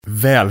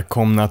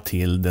välkomna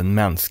till den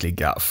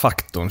mänskliga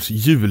faktorns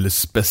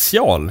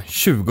julspecial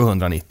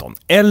 2019.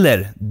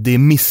 Eller det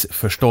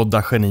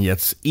missförstådda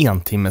geniets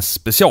entimmes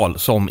special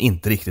som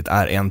inte riktigt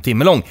är en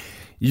timme lång.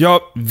 Jag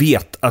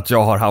vet att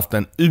jag har haft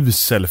en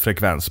usel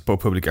frekvens på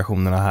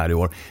publikationerna här i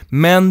år.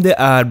 Men det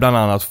är bland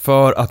annat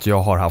för att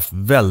jag har haft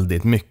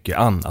väldigt mycket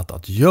annat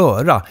att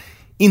göra.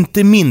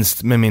 Inte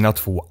minst med mina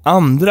 2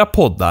 andra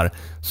poddar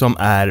som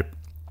är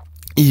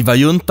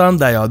IVA-juntan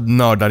där jag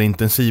nördar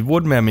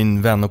intensivvård med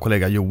min vän och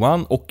kollega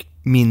Johan och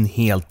min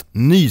helt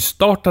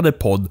nystartade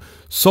podd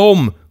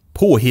som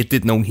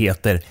påhittigt nog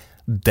heter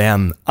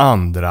Den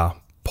andra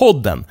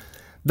podden.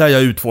 Där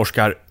jag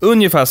utforskar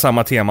ungefär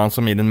samma teman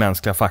som i den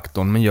mänskliga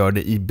faktorn men gör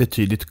det i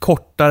betydligt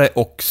kortare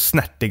och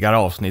snärtigare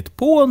avsnitt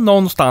på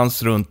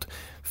någonstans runt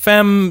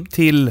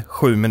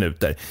 5-7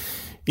 minuter.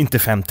 Inte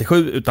 5-7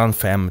 utan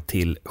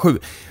 5-7.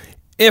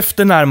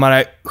 Efter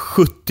närmare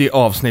 70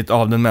 avsnitt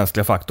av den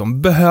mänskliga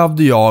faktorn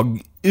behövde jag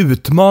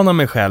utmana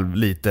mig själv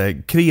lite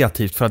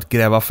kreativt för att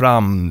gräva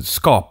fram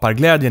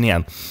skaparglädjen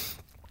igen.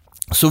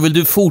 Så vill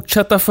du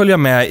fortsätta följa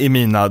med i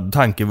mina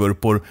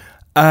tankevurpor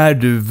är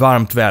du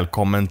varmt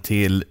välkommen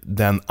till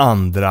den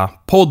andra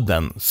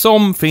podden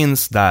som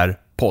finns där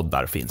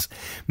poddar finns.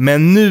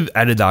 Men nu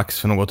är det dags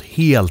för något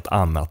helt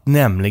annat,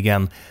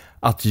 nämligen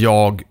att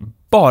jag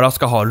bara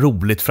ska ha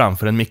roligt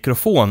framför en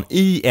mikrofon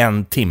i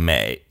 1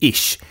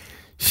 timme-ish.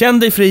 Känn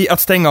dig fri att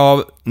stänga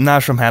av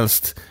när som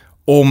helst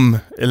om,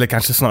 eller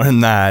kanske snarare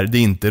när det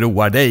inte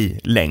roar dig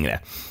längre.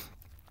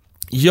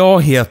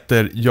 Jag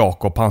heter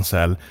Jakob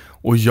Hansell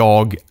och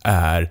jag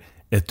är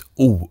ett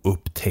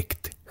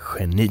oupptäckt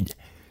geni.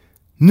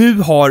 Nu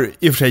har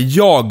i och för sig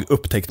jag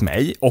upptäckt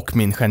mig och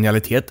min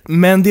genialitet,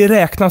 men det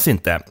räknas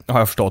inte, har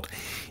jag förstått.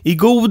 I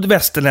god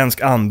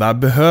västerländsk anda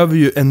behöver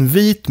ju en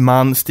vit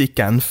man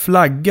sticka en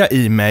flagga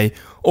i mig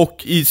och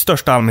i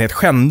största allmänhet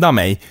skända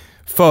mig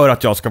för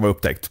att jag ska vara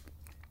upptäckt.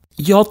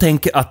 Jag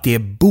tänker att det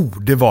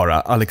borde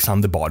vara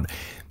Alexander Bard,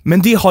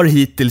 men det har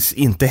hittills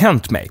inte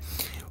hänt mig.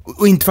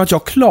 Och inte för att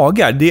jag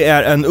klagar, det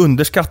är en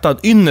underskattad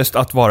ynnest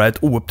att vara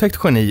ett oupptäckt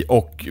geni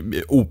och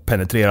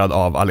openetrerad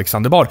av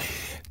Alexander Bard.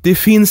 Det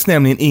finns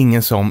nämligen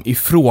ingen som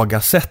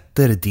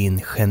ifrågasätter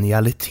din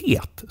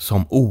genialitet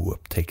som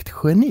oupptäckt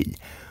geni.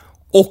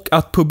 Och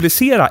att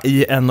publicera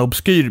i en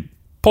obskyr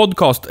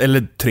podcast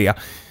eller 3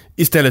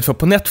 istället för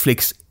på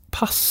Netflix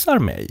passar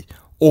mig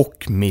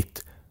och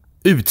mitt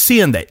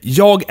utseende.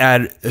 Jag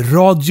är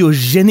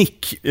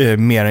radiogenik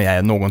mer än jag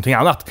är någonting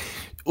annat.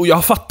 Och jag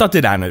har fattat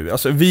det där nu.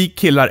 Alltså, vi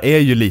killar är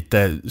ju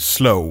lite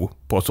slow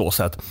på så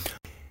sätt.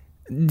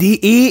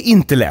 Det är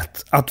inte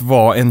lätt att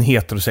vara en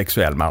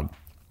heterosexuell man.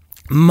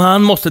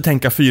 Man måste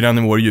tänka 4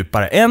 nivåer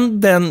djupare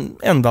än den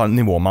enda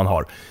nivå man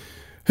har.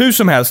 Hur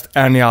som helst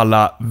är ni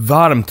alla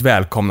varmt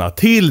välkomna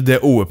till det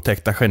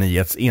oupptäckta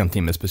geniets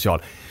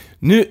entimmespecial.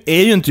 Nu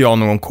är ju inte jag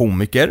någon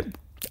komiker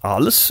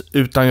alls,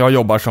 utan jag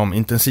jobbar som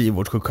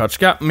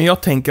intensivvårdssjuksköterska, men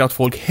jag tänker att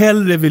folk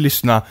hellre vill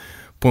lyssna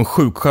på en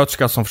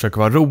sjuksköterska som försöker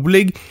vara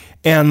rolig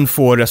än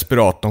få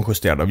respiratorn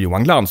justerad av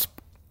Johan Glans.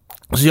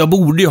 Så jag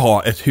borde ju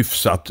ha ett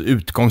hyfsat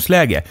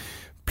utgångsläge.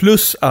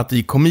 Plus att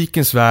i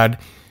komikens värld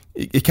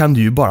kan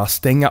du ju bara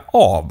stänga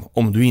av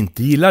om du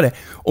inte gillar det.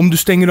 Om du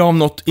stänger av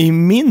något i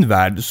min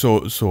värld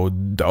så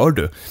dör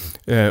du.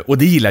 Och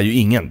det gillar ju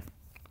ingen.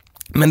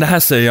 Men det här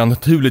säger jag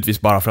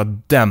naturligtvis bara för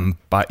att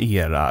dämpa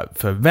era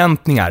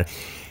förväntningar.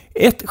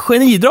 Ett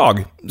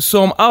genidrag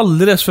som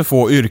alldeles för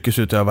få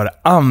yrkesutövare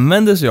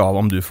använder sig av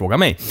om du frågar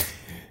mig.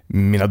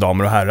 Mina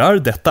damer och herrar,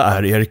 detta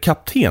är er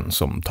kapten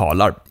som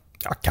talar.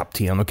 Ja,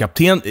 kapten och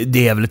kapten,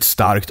 det är väl ett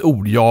starkt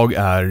ord. Jag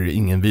är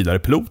ingen vidare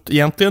pilot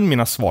egentligen.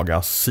 Mina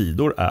svaga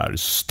sidor är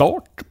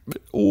start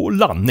och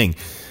landning.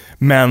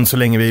 Men så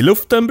länge vi är i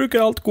luften brukar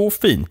allt gå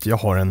fint. Jag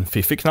har en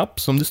fiffig knapp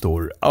som det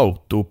står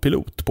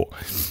autopilot på.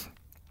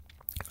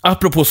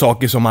 Apropå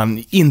saker som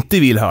man inte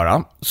vill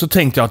höra så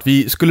tänkte jag att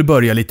vi skulle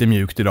börja lite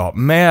mjukt idag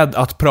med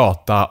att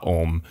prata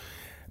om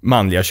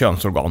manliga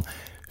könsorgan.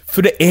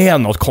 För det är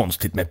något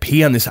konstigt med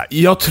penisar.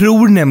 Jag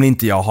tror nämligen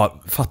inte jag har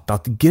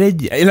fattat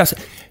grejer. Eller alltså,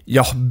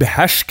 jag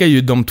behärskar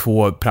ju de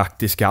 2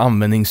 praktiska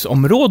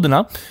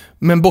användningsområdena.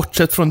 Men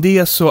bortsett från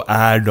det så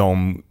är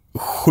de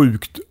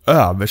sjukt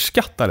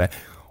överskattade.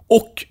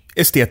 Och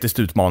estetiskt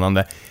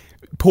utmanande.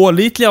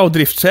 Pålitliga och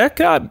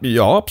driftsäkra,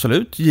 ja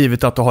absolut.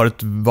 Givet att du har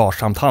ett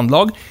varsamt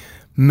handlag.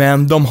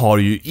 Men de har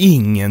ju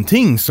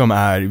ingenting som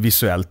är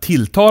visuellt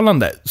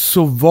tilltalande.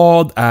 Så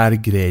vad är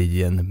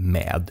grejen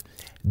med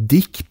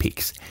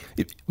dickpics?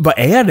 Vad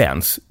är det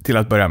ens till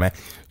att börja med?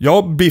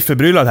 Jag blir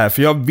förbryllad här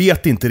för jag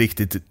vet inte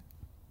riktigt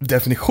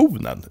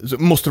definitionen.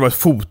 Måste det vara ett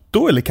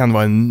foto eller kan det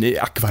vara en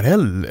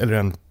akvarell eller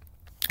en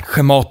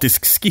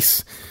schematisk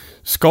skiss?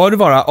 Ska det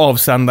vara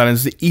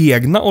avsändarens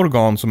egna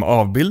organ som är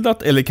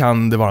avbildat eller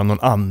kan det vara någon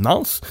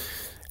annans?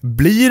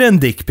 Blir en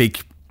dickpic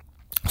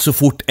så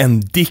fort en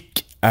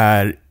dick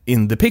är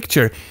in the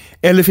picture?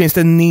 Eller finns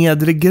det en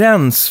nedre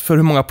gräns för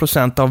hur många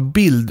procent av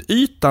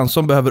bildytan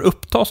som behöver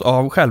upptas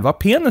av själva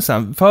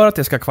penisen för att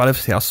det ska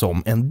kvalificeras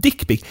som en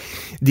dickpic?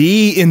 Det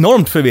är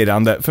enormt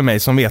förvirrande för mig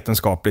som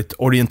vetenskapligt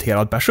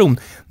orienterad person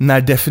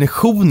när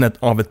definitionen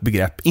av ett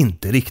begrepp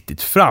inte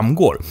riktigt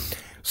framgår.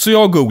 Så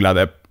jag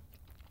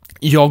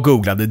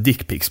googlade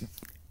dickpics.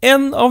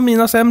 En av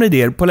mina sämre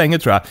idéer på länge,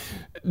 tror jag.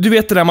 Du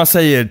vet det där man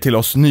säger till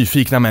oss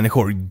nyfikna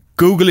människor: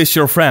 Google is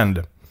your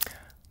friend.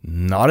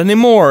 Not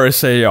anymore,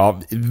 säger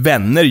jag.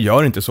 Vänner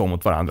gör inte så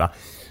mot varandra.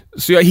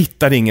 Så jag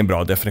hittade ingen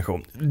bra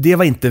definition. Det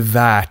var inte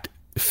värt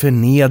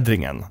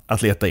förnedringen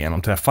att leta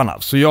igenom träffarna.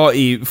 Så jag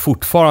är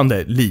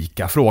fortfarande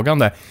lika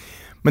frågande.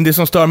 Men det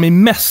som stör mig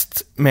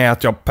mest med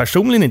att jag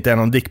personligen inte är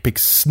någon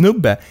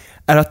dickpics-snubbe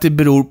är att det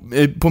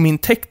beror på min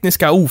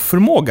tekniska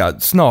oförmåga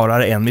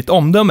snarare än mitt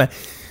omdöme.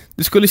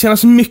 Det skulle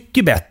kännas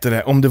mycket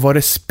bättre om det var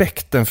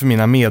respekten för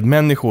mina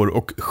medmänniskor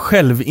och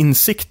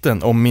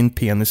självinsikten om min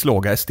penis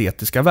låga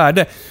estetiska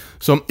värde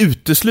som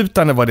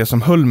uteslutande var det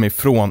som höll mig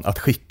från att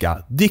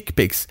skicka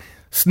dickpics,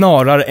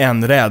 snarare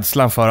än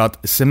rädslan för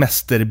att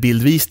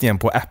semesterbildvisningen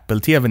på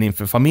Apple-tvn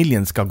inför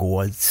familjen ska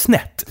gå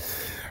snett.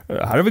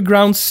 Här har vi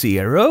Ground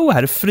Zero,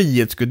 här är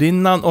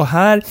Frihetsgudinnan och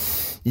här...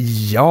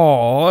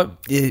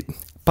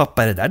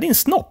 pappa, är det där din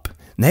snopp?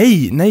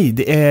 Nej,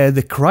 det är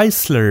The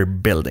Chrysler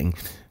Building.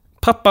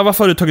 Pappa,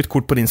 varför har du tagit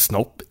kort på din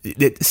snopp?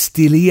 Det är ett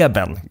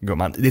stilleben,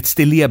 gumman. Det är ett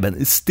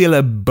stilleben. Still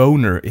a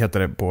boner heter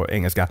det på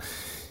engelska.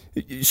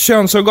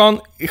 Könsorgan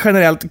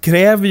generellt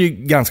kräver ju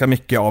ganska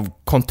mycket av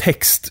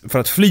kontext för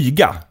att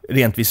flyga,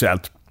 rent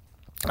visuellt.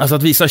 Alltså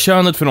att visa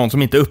könet för någon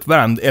som inte är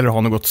uppvärmd eller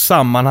har något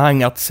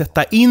sammanhang att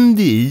sätta in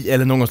det i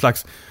eller någon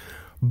slags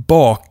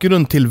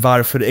bakgrund till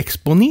varför det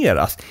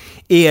exponeras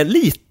är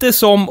lite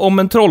som om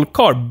en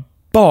trollkarl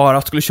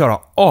bara skulle köra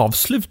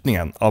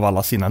avslutningen av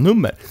alla sina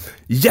nummer.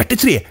 Hjärte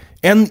 3,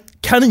 en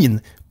kanin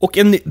och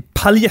en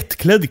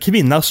paljettklädd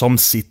kvinna som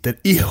sitter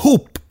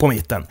ihop på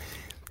mitten.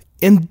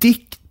 En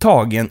dick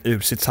tagen ur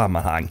sitt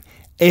sammanhang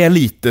är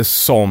lite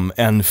som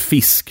en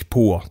fisk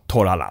på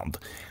torra land.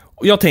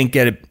 Och jag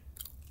tänker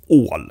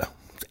ål.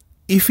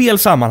 I fel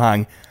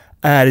sammanhang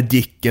är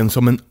dicken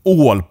som en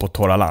ål på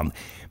torra land,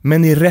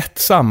 men i rätt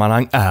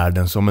sammanhang är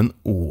den som en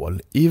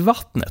ål i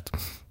vattnet.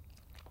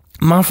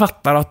 Man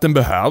fattar att den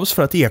behövs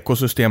för att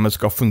ekosystemet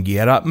ska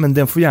fungera, men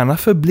den får gärna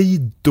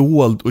förbli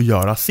dold och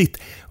göra sitt,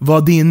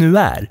 vad det nu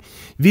är.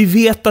 Vi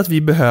vet att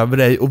vi behöver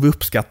dig och vi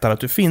uppskattar att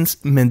du finns,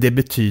 men det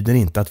betyder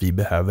inte att vi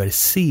behöver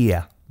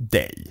se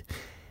dig.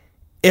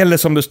 Eller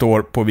som det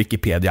står på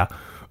Wikipedia: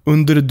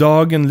 under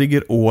dagen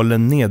ligger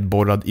ålen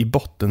nedborrad i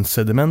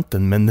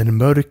bottensedimenten, men när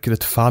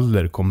mörkret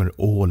faller kommer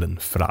ålen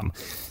fram.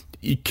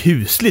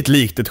 Kusligt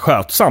likt ett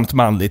skötsamt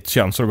manligt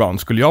könsorgan,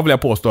 skulle jag vilja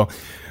påstå.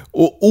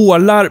 Och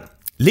ålar,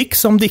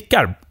 liksom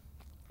dickar,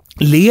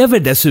 lever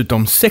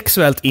dessutom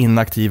sexuellt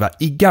inaktiva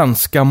i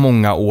ganska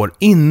många år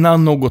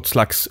innan något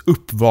slags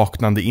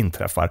uppvaknande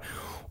inträffar.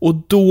 Och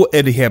då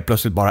är det helt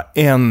plötsligt bara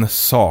en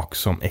sak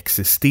som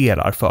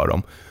existerar för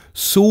dem.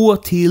 Så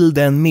till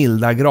den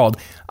milda grad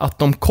att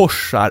de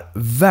korsar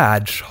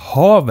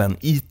världshaven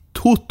i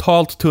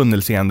totalt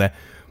tunnelseende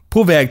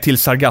på väg till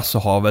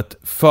Sargassohavet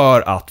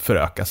för att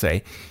föröka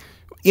sig.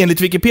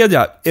 Enligt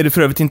Wikipedia är det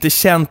för övrigt inte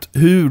känt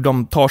hur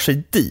de tar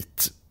sig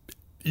dit.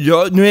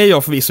 Nu är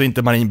jag förvisso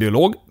inte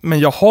marinbiolog, men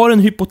jag har en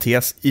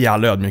hypotes i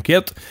all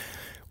ödmjukhet,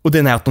 och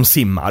den är att de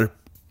simmar.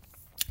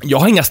 Jag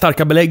har inga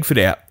starka belägg för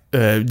det.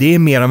 Det är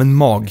mer av en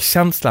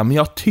magkänsla, men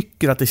jag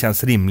tycker att det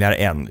känns rimligare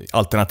än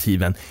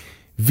alternativen,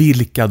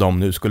 vilka de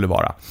nu skulle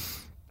vara.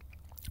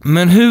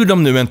 Men hur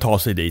de nu än tar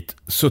sig dit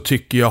så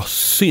tycker jag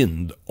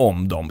synd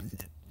om dem.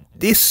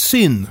 Det är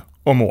synd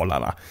om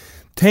ålarna.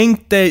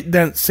 Tänk dig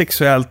den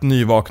sexuellt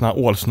nyvakna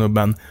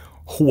ålsnubben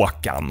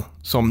Håkan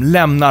som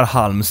lämnar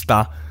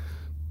Halmstad,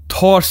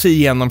 tar sig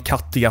igenom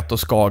Kattegatt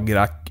och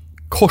Skagerrak,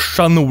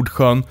 korsar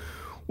Nordsjön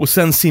och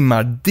sen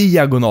simmar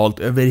diagonalt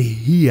över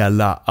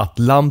hela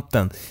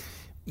Atlanten.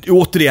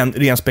 Återigen,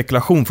 ren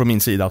spekulation från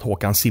min sida att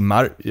Håkan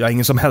simmar. Jag har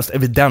ingen som helst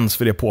evidens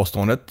för det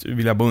påståendet,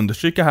 vill jag bara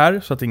understryka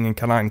här, så att ingen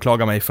kan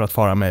anklaga mig för att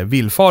fara med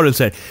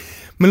villfarelser.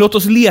 Men låt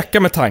oss leka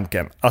med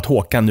tanken att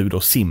Håkan nu då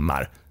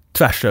simmar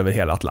tvärs över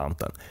hela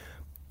Atlanten,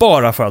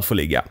 bara för att få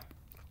ligga.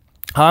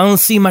 Han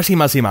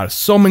simmar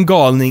som en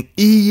galning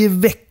i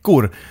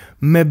veckor,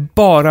 med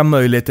bara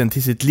möjligheten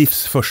till sitt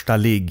livs första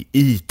ligg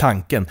i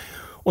tanken.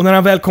 Och när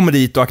han väl kommer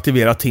dit och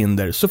aktiverar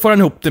Tinder så får han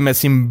ihop det med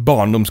sin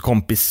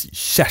barndomskompis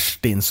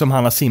Kerstin, som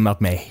han har simmat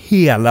med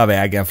hela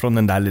vägen från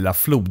den där lilla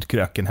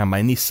flodkröken hemma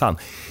i Nissan.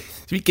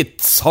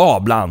 Vilket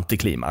sabla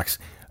antiklimax.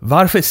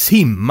 Varför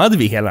simmade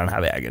vi hela den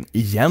här vägen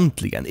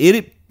egentligen?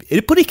 Är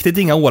det på riktigt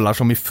inga ålar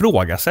som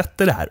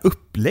ifrågasätter det här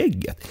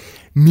upplägget?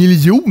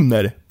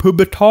 Miljoner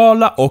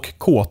pubertala och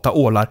kåta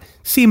ålar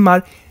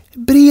simmar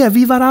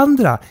bredvid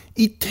varandra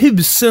i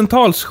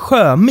tusentals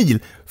sjömil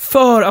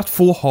för att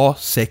få ha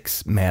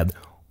sex med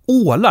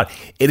ålar.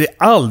 Är det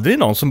aldrig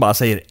någon som bara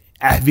säger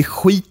vi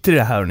skiter i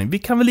det här, vi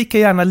kan väl lika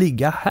gärna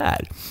ligga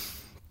här?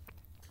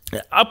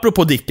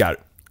 Apropå dickar,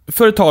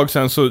 för ett tag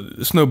sedan så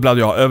snubblade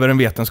jag över en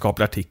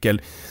vetenskaplig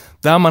artikel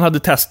där man hade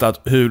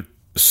testat hur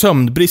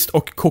sömnbrist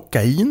och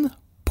kokain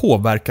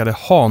påverkade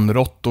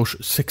hanråttors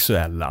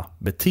sexuella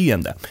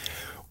beteende.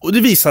 Och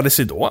det visade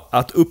sig då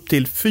att upp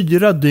till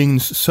 4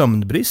 dygns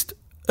sömnbrist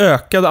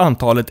ökade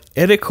antalet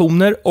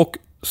erektioner och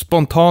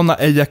spontana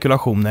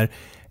ejakulationer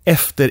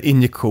efter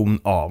injektion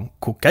av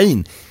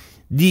kokain.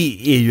 Det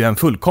är ju en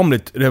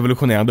fullkomligt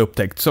revolutionerande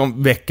upptäckt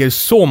som väcker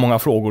så många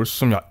frågor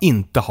som jag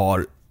inte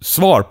har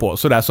svar på,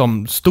 sådär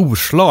som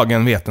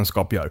storslagen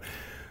vetenskap gör.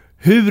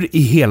 Hur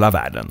i hela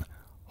världen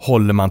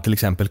håller man till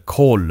exempel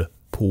koll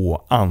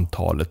på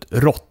antalet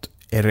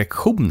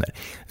råtterektioner?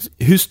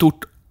 Hur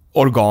stort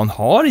organ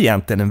har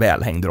egentligen en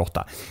välhängd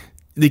råtta?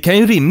 Det kan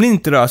ju rimligen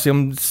inte röra sig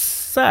om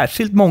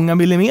särskilt många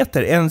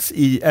millimeter ens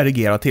i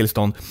erigerat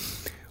tillstånd.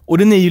 Och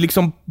den är ju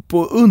liksom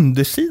på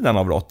undersidan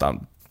av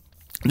råttan.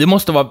 Det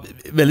måste vara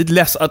väldigt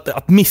lätt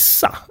att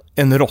missa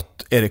en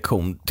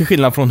råtterektion, till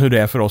skillnad från hur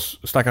det är för oss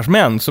stackars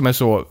män som är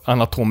så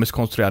anatomiskt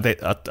konstruerade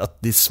att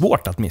det är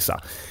svårt att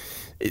missa.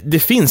 Det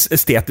finns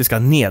estetiska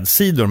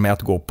nedsidor med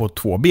att gå på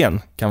 2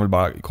 ben, kan väl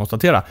bara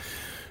konstatera.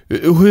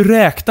 Hur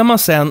räknar man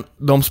sen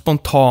de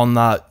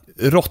spontana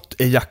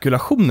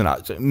råttejakulationerna?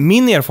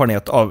 Min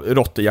erfarenhet av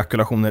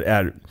råttejakulationer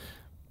är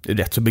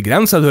rätt så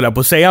begränsad, höll jag på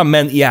att säga,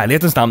 men i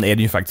ärlighetens namn är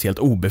det ju faktiskt helt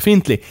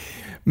obefintlig.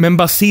 Men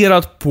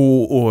baserat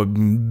på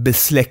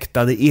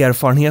besläktade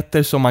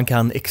erfarenheter som man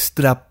kan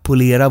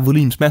extrapolera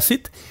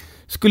volymsmässigt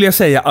skulle jag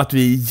säga att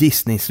vi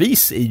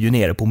gissningsvis är ju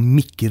nere på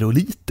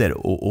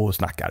mikroliter och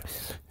snackar.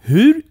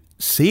 Hur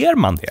ser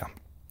man det?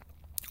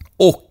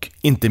 Och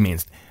inte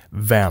minst,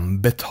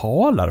 vem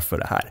betalar för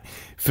det här?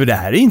 För det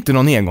här är inte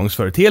någon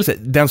engångsföreteelse.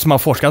 Den som har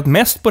forskat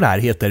mest på det här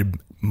heter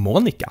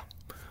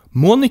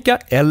Monica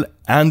L.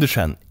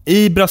 Anderson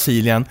i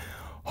Brasilien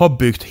har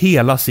byggt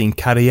hela sin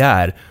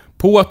karriär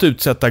på att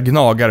utsätta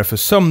gnagare för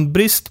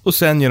sömnbrist och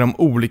sen ge dem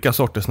olika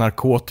sorters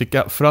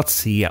narkotika för att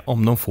se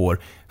om de får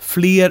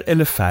fler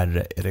eller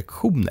färre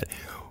erektioner.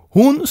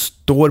 Hon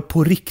står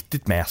på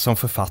riktigt med som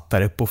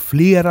författare på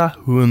flera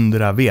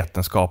 100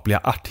 vetenskapliga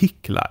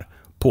artiklar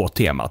på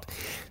temat.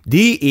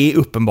 Det är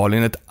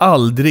uppenbarligen ett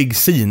aldrig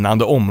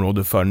sinande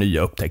område för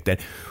nya upptäckter.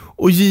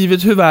 Och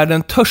givet hur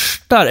världen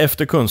törstar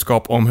efter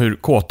kunskap om hur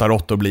kåta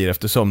råttor blir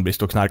efter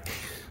sömnbrist och knark,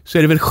 så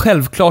är det väl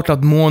självklart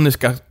att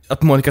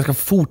Monica ska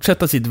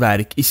fortsätta sitt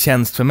verk i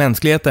tjänst för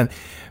mänskligheten.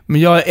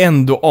 Men jag är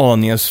ändå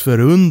aningens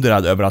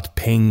förundrad över att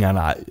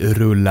pengarna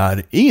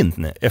rullar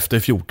in efter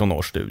 14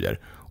 års studier.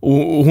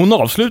 Och hon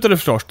avslutade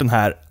förstås den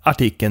här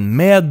artikeln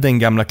med den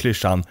gamla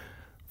klyschan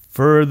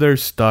 "Further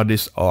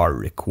studies are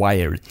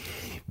required".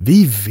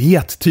 Vi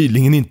vet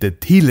tydligen inte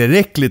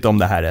tillräckligt om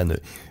det här ännu.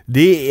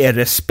 Det är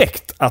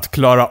respekt att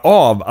klara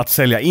av att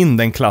sälja in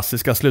den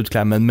klassiska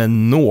slutklämmen med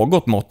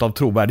något mått av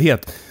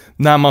trovärdighet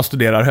när man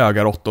studerar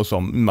höga råttor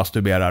som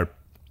masturberar.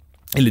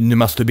 Eller nu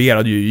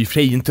masturberade ju i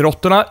sig inte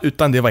råttorna,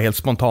 utan det var helt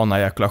spontana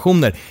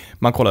ejakulationer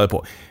man kollade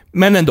på.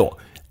 Men ändå,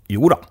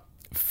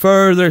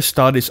 further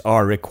studies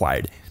are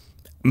required.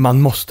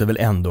 Man måste väl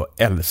ändå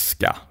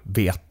älska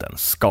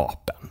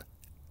vetenskapen.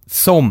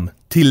 Som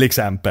till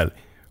exempel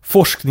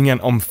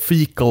forskningen om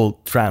fecal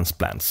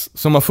transplants,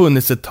 som har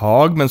funnits ett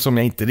tag men som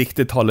jag inte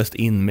riktigt har läst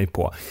in mig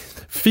på.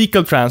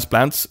 Fecal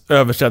transplants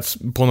översätts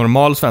på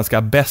normal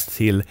svenska bäst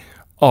till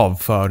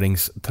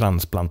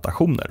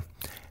avföringstransplantationer.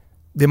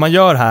 Det man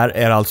gör här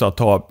är alltså att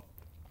ta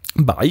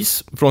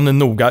bajs från en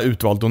noga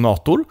utvald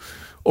donator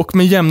och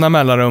med jämna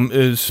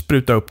mellanrum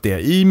spruta upp det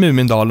i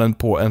Mumindalen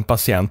på en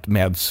patient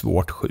med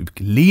svårt sjuk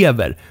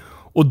lever.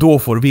 Och då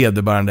får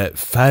vederbörande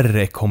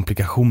färre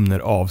komplikationer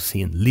av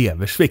sin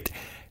leversvikt.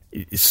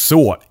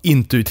 Så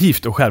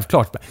intuitivt och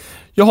självklart.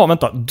 Jaha,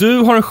 vänta, du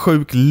har en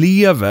sjuk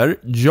lever,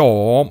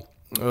 ja,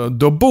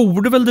 då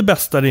borde väl det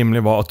bästa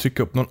rimliga vara att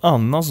trycka upp någon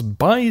annans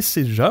bajs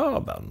i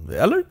röven,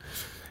 eller?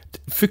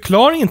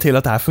 Förklaringen till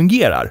att det här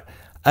fungerar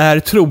är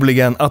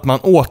troligen att man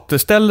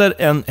återställer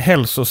en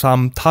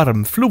hälsosam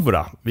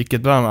tarmflora,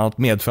 vilket bland annat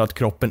medför att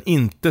kroppen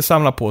inte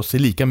samlar på sig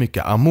lika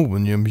mycket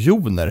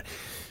ammoniumjoner,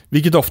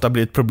 vilket ofta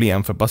blir ett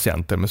problem för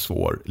patienter med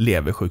svår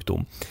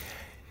leversjukdom.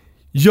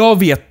 Jag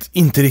vet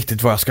inte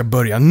riktigt var jag ska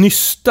börja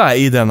nysta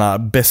i denna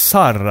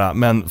bizarra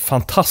men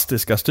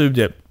fantastiska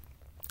studie.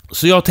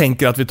 Så jag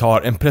tänker att vi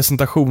tar en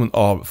presentation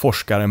av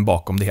forskaren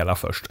bakom det hela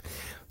först.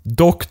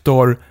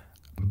 Dr.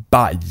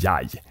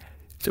 Bajaj.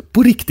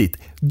 På riktigt,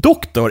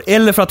 doktor,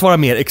 eller för att vara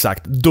mer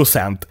exakt,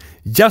 docent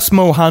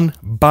Jasmohan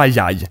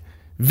Bajaj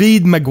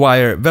vid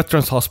Maguire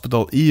Veterans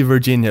Hospital i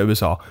Virginia,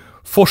 USA,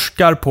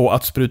 forskar på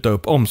att spruta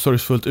upp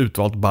omsorgsfullt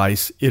utvalt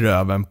bajs i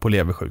röven på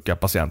leversjuka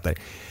patienter.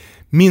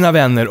 Mina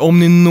vänner, om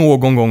ni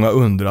någon gång har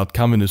undrat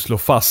kan vi nu slå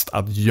fast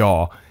att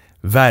ja,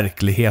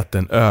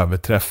 verkligheten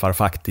överträffar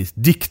faktiskt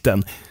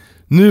dikten.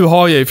 Nu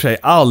har jag i och för sig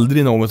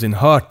aldrig någonsin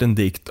hört en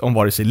dikt om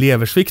vare sig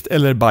leversvikt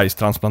eller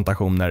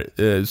bajstransplantationer,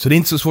 så det är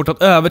inte så svårt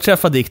att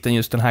överträffa dikten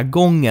just den här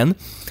gången.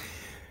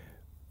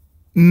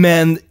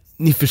 Men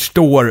ni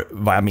förstår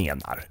vad jag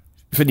menar.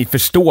 För ni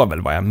förstår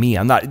väl vad jag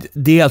menar.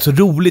 Det är alltså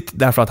roligt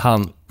därför att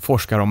han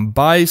forskar om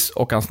bajs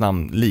och hans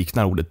namn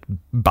liknar ordet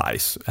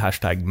bajs.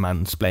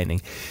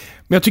 #mansplaining.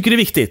 Men jag tycker det är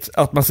viktigt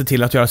att man ser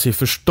till att göra sig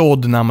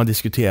förstådd när man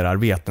diskuterar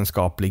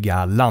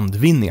vetenskapliga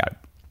landvinningar.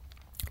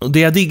 Och det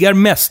jag diggar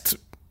mest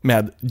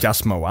med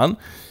Jasmoan,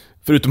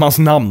 förutom hans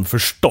namn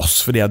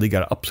förstås, för det jag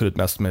diggar absolut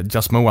mest med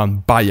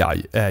Jasmoan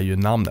Bayai är ju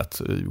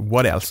namnet.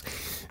 What else?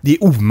 Det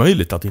är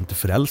omöjligt att inte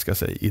förälska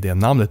sig i det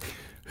namnet.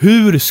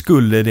 Hur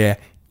skulle det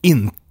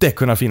inte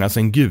kunna finnas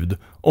en gud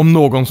om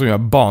någon som gör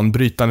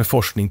banbrytande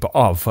forskning på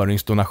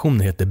avföringsdonation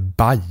heter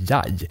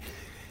Bayai?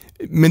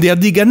 Men det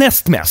jag diggar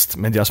näst mest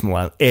med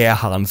Jasmoan är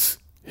hans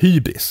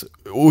hybris.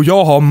 Och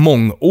jag har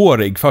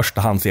mångårig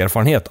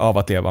förstahandserfarenhet av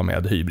att leva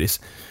med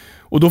hybris.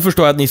 Och då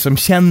förstår jag att ni som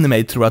känner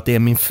mig tror att det är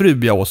min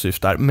fru jag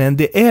åsyftar, men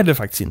det är det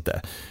faktiskt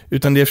inte.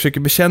 Utan det jag försöker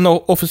bekänna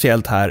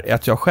officiellt här är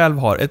att jag själv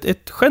har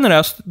ett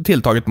generöst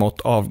tilltaget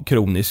mått av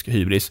kronisk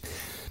hybris,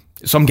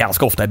 som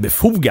ganska ofta är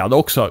befogad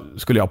också,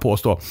 skulle jag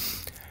påstå.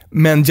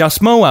 Men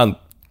Jasmoan,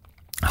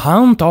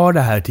 han tar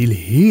det här till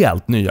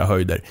helt nya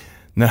höjder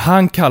när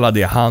han kallar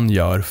det han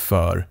gör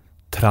för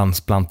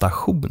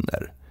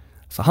transplantationer.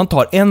 Så han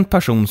tar en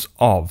persons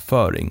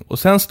avföring och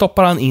sen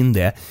stoppar han in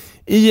det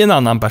i en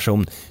annan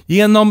person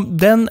genom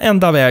den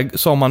enda väg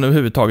som man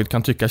överhuvudtaget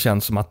kan tycka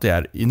känns som att det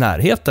är i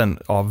närheten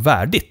av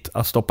värdigt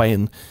att stoppa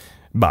in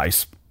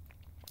bajs.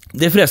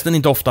 Det är förresten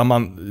inte ofta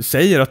man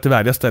säger att det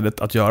värdiga stället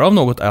att göra av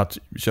något är att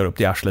köra upp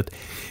det i arslet.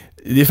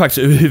 Det är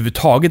faktiskt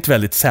överhuvudtaget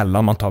väldigt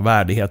sällan man tar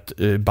värdighet,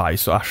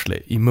 bajs och arsle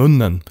i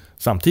munnen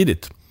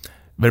samtidigt.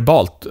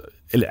 Verbalt.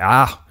 Eller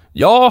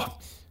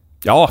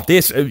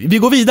vi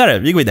går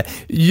vidare.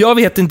 Jag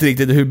vet inte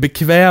riktigt hur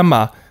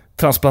bekväma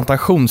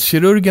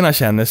transplantationskirurgerna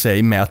känner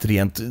sig med att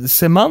rent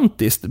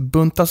semantiskt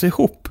buntas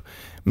ihop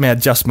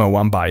med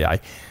Jasmoan Bayai.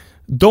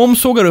 De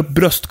sågar upp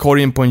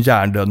bröstkorgen på en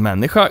hjärndöd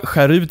människa,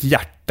 skär ut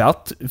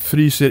hjärtat,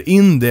 fryser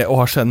in det och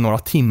har sedan några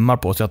timmar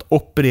på sig att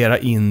operera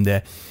in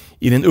det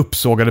i den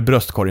uppsågade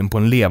bröstkorgen på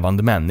en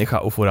levande människa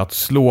och får att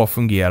slå,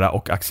 fungera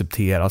och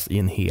accepteras i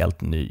en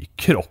helt ny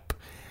kropp.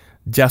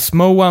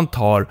 Jasmoan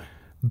tar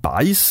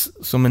bajs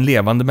som en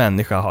levande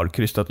människa har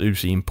krystat ur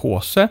sig i en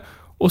påse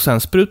och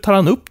sen sprutar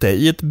han upp det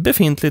i ett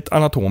befintligt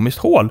anatomiskt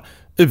hål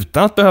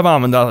utan att behöva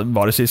använda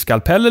vare sig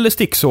skalpell eller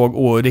sticksåg,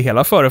 och det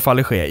hela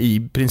förefaller ske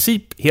i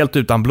princip helt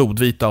utan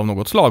blodvita av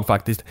något slag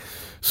faktiskt,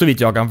 så vitt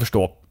jag kan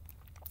förstå.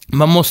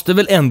 Man måste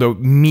väl ändå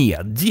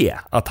medge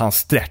att han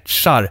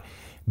stretchar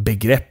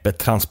begreppet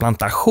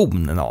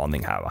transplantation en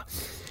aning här, va?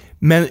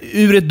 Men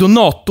ur ett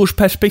donators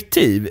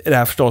perspektiv är det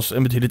här förstås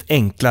en betydligt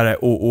enklare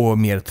och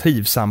mer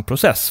trivsam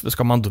process. För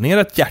ska man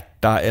donera ett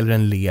hjärta eller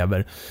en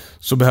lever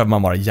så behöver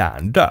man vara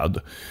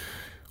hjärndöd.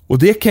 Och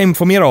det kan jag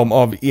informera om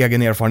av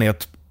egen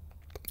erfarenhet.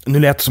 Nu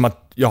lät det som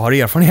att jag har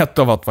erfarenhet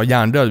av att vara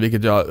hjärndöd,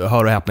 vilket jag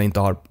hör och häpna inte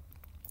har.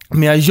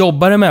 Men jag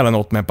jobbar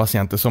emellanåt med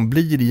patienter som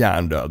blir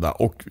hjärndöda,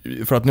 och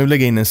för att nu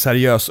lägga in en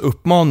seriös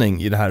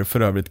uppmaning i det här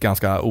för övrigt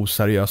ganska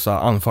oseriösa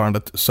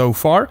anförandet so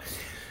far: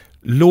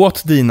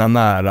 låt dina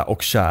nära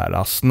och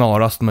kära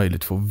snarast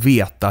möjligt få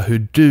veta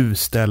hur du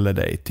ställer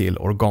dig till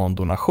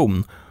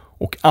organdonation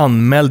och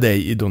anmäl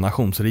dig i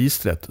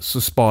donationsregistret,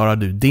 så sparar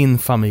du din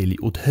familj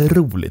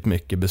otroligt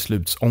mycket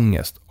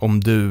beslutsångest om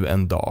du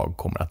en dag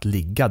kommer att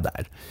ligga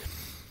där.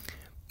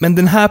 Men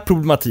den här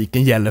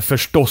problematiken gäller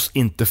förstås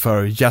inte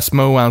för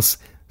Jasmoans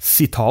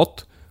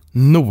citat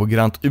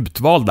noggrant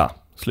utvalda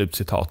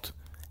slutcitat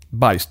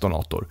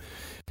bajsdonator.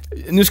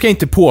 Nu ska jag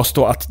inte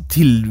påstå att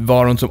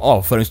tillvaron som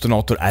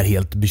avföringsdonator är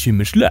helt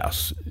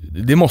bekymmerslös.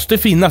 Det måste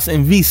finnas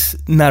en viss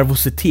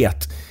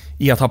nervositet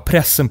i att ha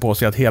pressen på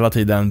sig att hela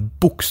tiden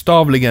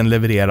bokstavligen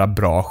leverera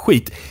bra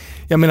skit.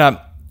 Jag menar,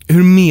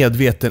 hur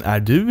medveten är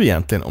du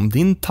egentligen om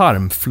din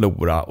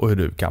tarmflora och hur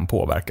du kan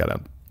påverka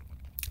den?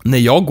 När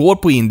jag går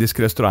på indisk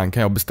restaurang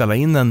kan jag beställa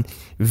in en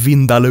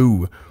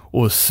vindaloo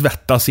och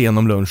svettas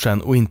igenom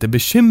lunchen och inte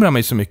bekymra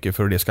mig så mycket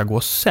för hur det ska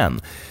gå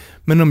sen.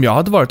 Men om jag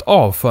hade varit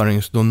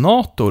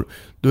avföringsdonator,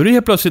 då är det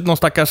helt plötsligt någon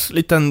stackars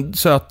liten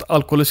söt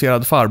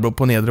alkoholiserad farbror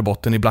på nedre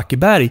botten i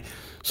Blackeberg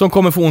som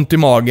kommer få ont i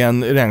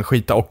magen,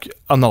 renskita och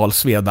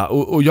analsveda.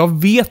 Och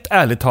jag vet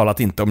ärligt talat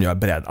inte om jag är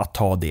beredd att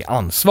ta det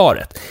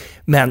ansvaret.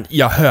 Men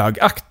jag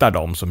högaktar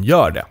dem som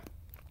gör det.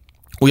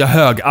 Och jag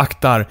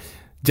högaktar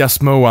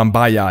Jasmoan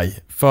Bayai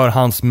för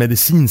hans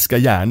medicinska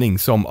gärning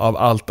som av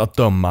allt att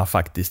döma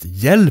faktiskt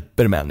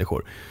hjälper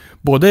människor.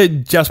 Både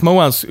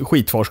Jasmoans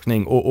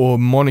skitforskning och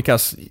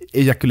Monikas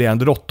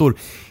ejakulerande råttor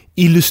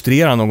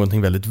illustrerar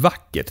någonting väldigt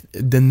vackert.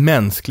 Den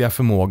mänskliga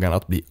förmågan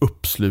att bli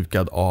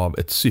uppslukad av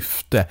ett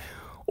syfte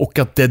och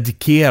att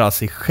dedikera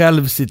sig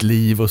själv, sitt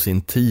liv och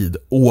sin tid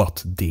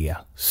åt det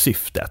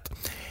syftet.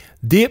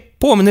 Det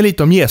påminner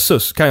lite om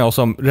Jesus, kan jag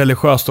som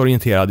religiöst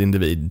orienterad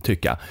individ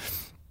tycka.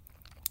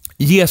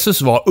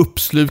 Jesus var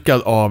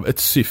uppslukad av ett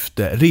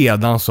syfte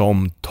redan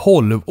som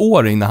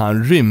 12-åring när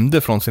han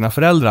rymde från sina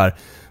föräldrar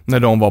när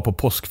de var på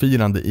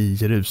påskfirande i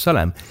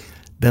Jerusalem,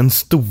 den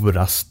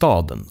stora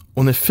staden.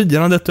 Och när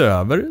firandet är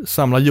över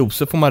samlar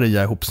Josef och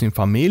Maria ihop sin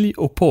familj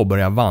och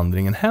påbörjar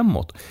vandringen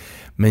hemåt.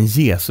 Men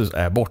Jesus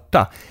är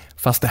borta.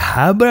 Fast det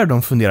här börjar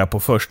de fundera på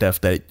först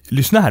efter,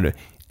 lyssna här nu,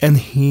 en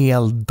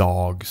hel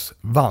dags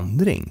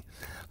vandring.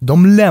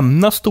 De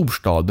lämnar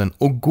storstaden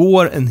och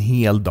går en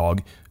hel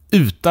dag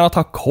utan att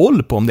ha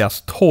koll på om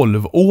deras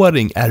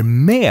 12-åring är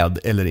med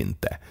eller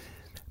inte.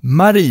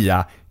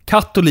 Maria,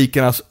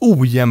 katolikernas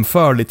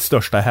ojämförligt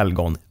största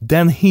helgon,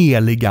 den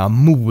heliga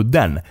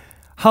modern,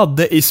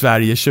 hade i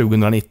Sverige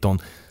 2019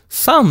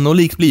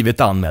 sannolikt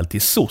blivit anmäld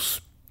till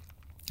SOS.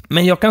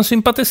 Men jag kan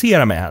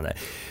sympatisera med henne.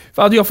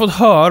 För hade jag fått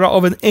höra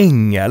av en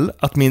ängel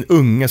att min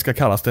unge ska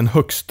kallas den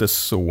högste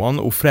son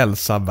och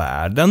frälsa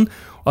världen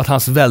och att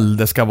hans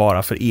välde ska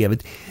vara för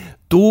evigt,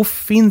 då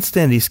finns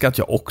det en risk att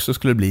jag också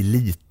skulle bli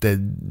lite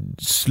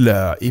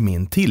slö i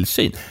min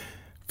tillsyn.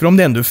 För om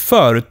det ändå är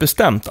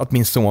förutbestämt att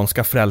min son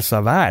ska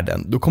frälsa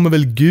världen, då kommer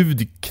väl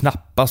Gud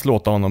knappast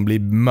låta honom bli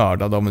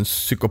mördad av en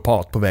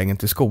psykopat på vägen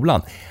till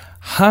skolan.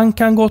 Han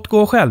kan gott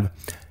gå själv.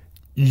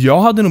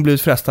 Jag hade nog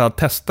blivit frestad att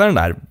testa den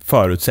där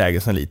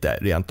förutsägelsen lite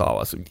rent av.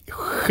 Alltså,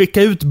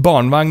 skicka ut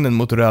barnvagnen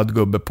mot röd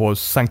gubbe på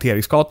Sankt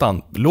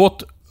Eriksgatan.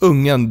 Låt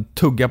ungen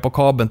tugga på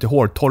kabeln till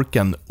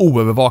hårtorken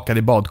oövervakad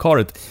i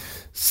badkaret.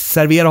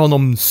 Servera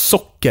honom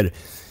socker.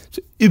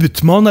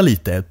 Utmana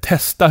lite,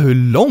 testa hur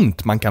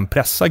långt man kan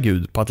pressa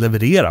Gud på att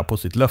leverera på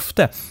sitt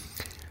löfte.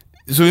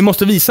 Så vi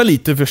måste visa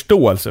lite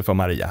förståelse för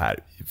Maria här.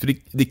 För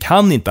det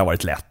kan inte ha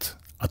varit lätt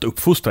att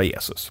uppfostra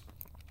Jesus.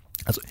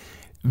 Alltså,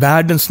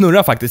 världen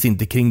snurrar faktiskt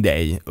inte kring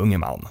dig, unge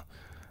man.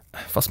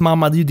 Fast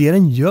mamma, det är ju det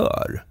den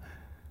gör.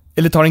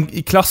 Eller ta den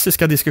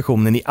klassiska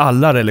diskussionen i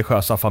alla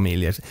religiösa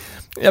familjer.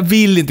 Jag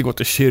vill inte gå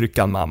till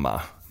kyrkan,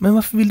 mamma. Men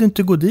varför vill du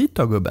inte gå dit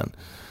då, gubben?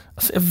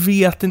 Alltså, jag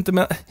vet inte,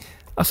 men...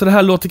 Alltså det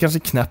här låter kanske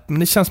knäppt, men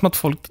det känns som att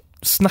folk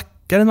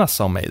snackar en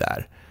massa om mig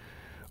där.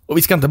 Och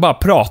vi ska inte bara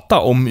prata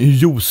om hur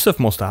Josef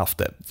måste ha haft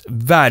det.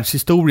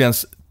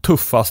 Världshistoriens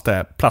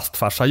tuffaste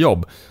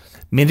plastfarsa-jobb.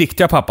 Min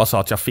riktiga pappa sa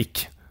att jag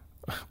fick.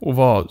 Och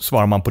vad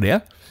svarar man på det?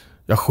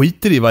 Jag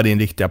skiter i vad din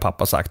riktiga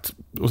pappa sagt.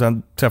 Och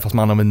sen träffas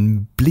man av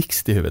en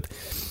blixt i huvudet.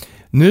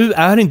 Nu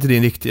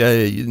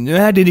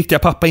är din riktiga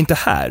pappa inte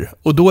här.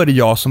 Och då är det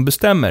jag som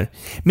bestämmer.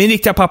 Min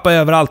riktiga pappa är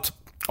överallt.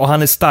 Och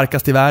han är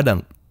starkast i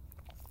världen.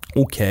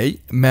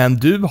 Okej, men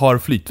du har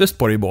flytväst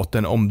på dig i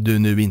båten om du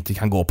nu inte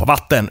kan gå på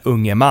vatten,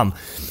 unge man.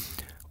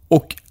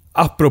 Och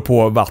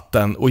apropå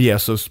vatten och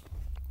Jesus,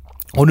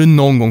 har du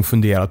någon gång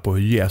funderat på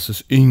hur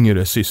Jesus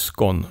yngre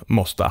syskon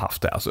måste ha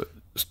haft det? Alltså,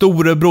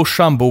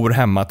 storebrorsan bor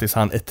hemma tills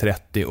han är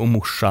 30 och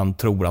morsan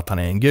tror att han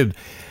är en gud.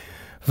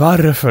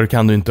 Varför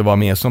kan du inte vara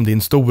med som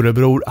din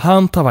storebror?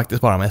 Han tar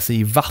faktiskt bara med sig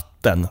i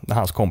vatten när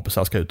hans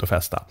kompisar ska ut och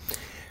festa.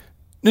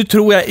 Nu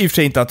tror jag i och för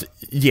sig inte att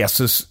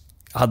Jesus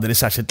hade det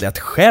särskilt lätt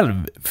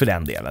själv för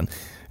den delen.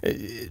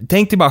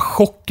 Tänk dig bara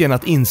chocken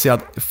att inse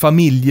att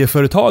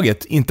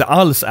familjeföretaget inte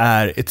alls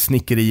är ett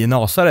snickeri i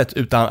Nasaret,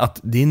 utan att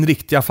din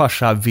riktiga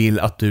farsa vill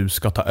att du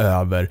ska ta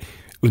över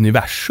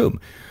universum.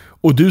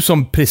 Och du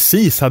som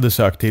precis hade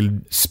sökt till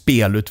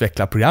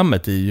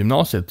spelutvecklarprogrammet i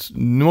gymnasiet,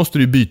 nu måste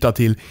du byta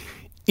till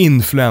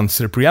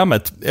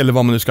influencerprogrammet, eller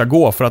vad man nu ska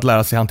gå för att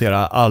lära sig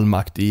hantera all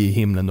makt i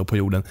himlen och på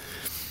jorden.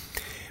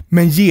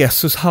 Men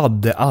Jesus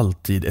hade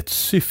alltid ett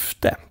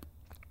syfte.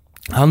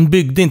 Han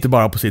byggde inte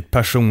bara på sitt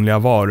personliga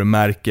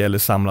varumärke eller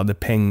samlade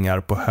pengar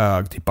på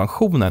hög till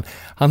pensionen.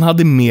 Han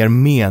hade mer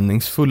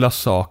meningsfulla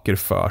saker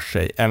för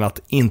sig än att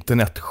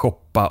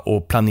internetshoppa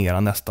och planera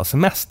nästa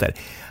semester.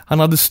 Han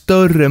hade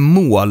större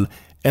mål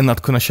än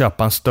att kunna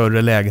köpa en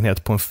större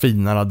lägenhet på en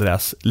finare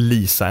adress,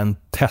 leasa en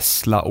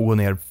Tesla och gå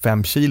ner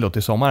 5 kilo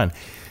till sommaren.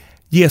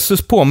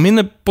 Jesus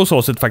påminner på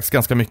så sätt faktiskt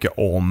ganska mycket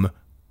om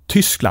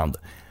Tyskland.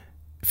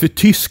 För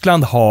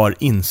Tyskland har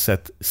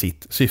insett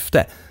sitt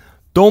syfte.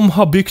 De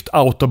har byggt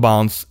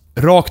autobahns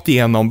rakt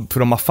igenom för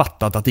de har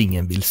fattat att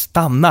ingen vill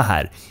stanna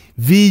här.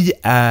 Vi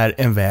är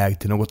en väg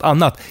till något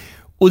annat.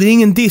 Och det är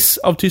ingen diss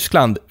av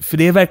Tyskland, för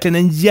det är verkligen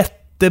en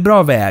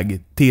jättebra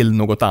väg till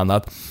något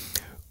annat.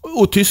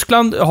 Och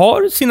Tyskland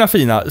har sina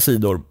fina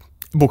sidor,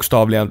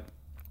 bokstavligen.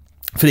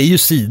 För det är ju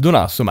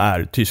sidorna som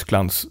är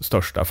Tysklands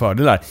största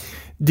fördelar.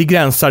 Det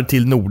gränsar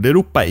till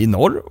Nordeuropa i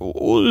norr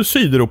och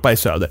Sydeuropa i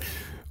söder.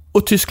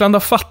 Och Tyskland har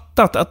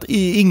fattat att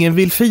ingen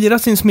vill fira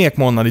sin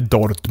smekmånad i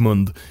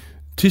Dortmund.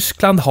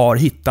 Tyskland har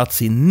hittat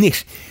sin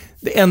nisch.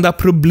 Det enda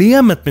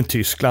problemet med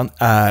Tyskland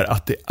är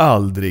att det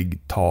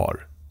aldrig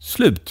tar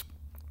slut.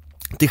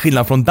 Till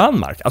skillnad från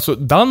Danmark. Alltså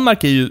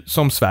Danmark är ju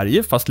som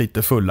Sverige fast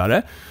lite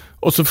fullare.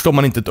 Och så förstår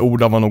man inte ett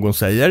ord av vad någon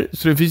säger.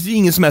 Så det finns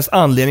ingen som helst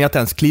anledning att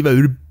ens kliva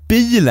ur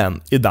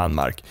bilen i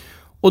Danmark.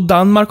 Och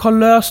Danmark har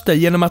löst det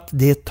genom att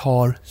det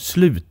tar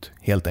slut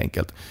helt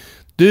enkelt.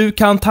 Du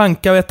kan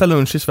tanka och äta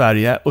lunch i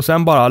Sverige och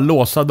sen bara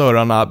låsa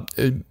dörrarna,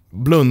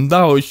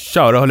 blunda och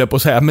köra, höll jag på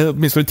att säga, men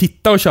åtminstone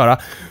titta och köra.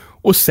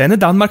 Och sen är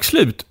Danmark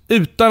slut,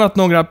 utan att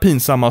några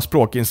pinsamma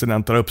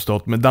språkincidenter har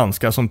uppstått med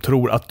danskar som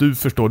tror att du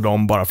förstår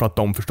dem bara för att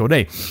de förstår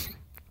dig.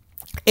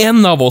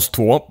 En av oss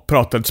två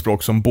pratar ett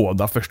språk som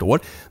båda förstår.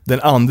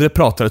 Den andra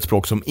pratar ett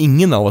språk som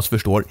ingen av oss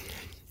förstår.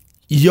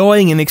 Jag är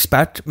ingen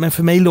expert, men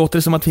för mig låter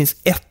det som att det finns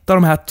ett av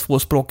de här två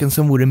språken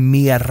som vore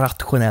mer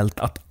rationellt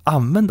att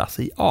använda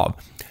sig av.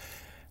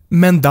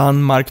 Men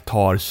Danmark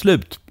tar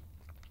slut.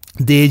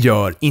 Det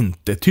gör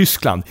inte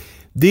Tyskland.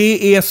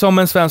 Det är som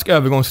en svensk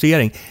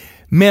övergångsregering.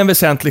 Med en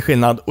väsentlig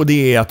skillnad, och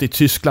det är att i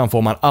Tyskland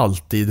får man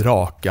alltid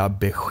raka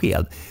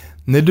besked.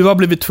 När du har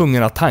blivit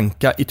tvungen att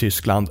tanka i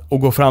Tyskland och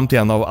går fram till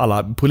en av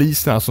alla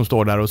poliserna som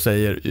står där och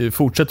säger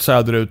fortsätt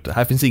söderut,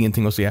 här finns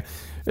ingenting att se,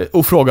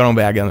 och frågar om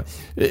vägen.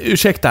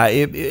 Ursäkta,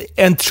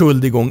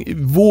 Entschuldigung,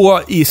 wo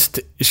ist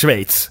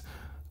Schweiz?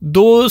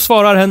 Då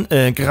svarar hen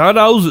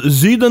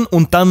geradeaus Süden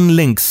und dann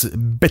links,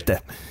 bitte.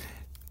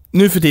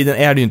 Nu för tiden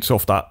är det ju inte så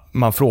ofta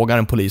man frågar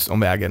en polis om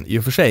vägen i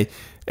och för sig,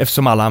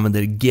 eftersom alla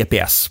använder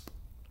GPS.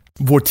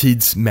 Vår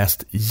tids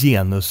mest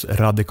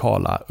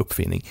genusradikala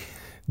uppfinning.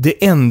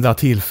 Det enda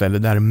tillfälle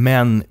där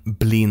män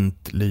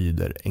blint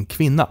lyder en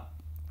kvinna.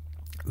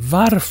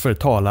 Varför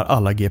talar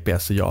alla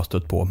GPSer jag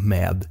stött på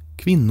med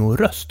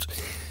kvinnoröst?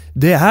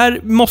 Det här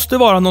måste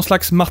vara någon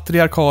slags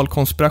matriarkal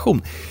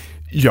konspiration.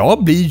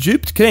 Jag blir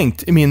djupt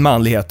kränkt i min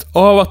manlighet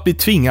av att bli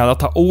tvingad att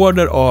ta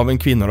order av en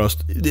kvinnoröst.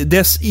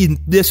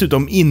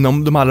 Dessutom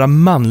inom de allra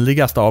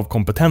manligaste av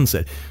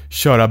kompetenser.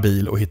 Köra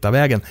bil och hitta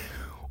vägen.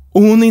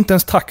 Och hon är inte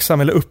ens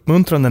tacksam eller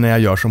uppmuntrande när jag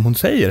gör som hon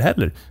säger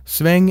heller.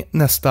 Sväng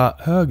nästa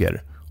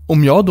höger.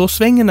 Om jag då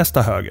svänger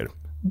nästa höger,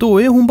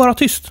 då är hon bara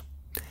tyst.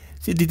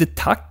 Så ett litet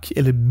tack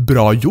eller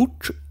bra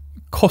gjort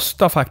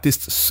kostar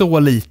faktiskt så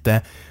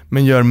lite,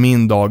 men gör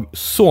min dag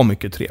så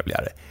mycket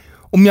trevligare.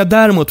 Om jag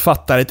däremot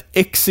fattar ett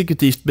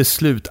exekutivt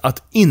beslut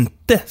att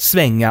inte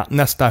svänga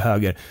nästa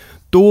höger,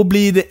 då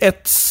blir det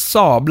ett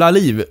sabla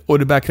liv och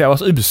det börjar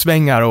krävas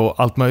U-svängar och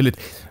allt möjligt.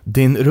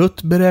 Din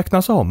rutt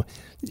beräknas om.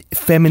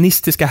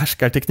 Feministiska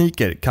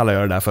härskartekniker kallar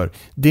jag det där för.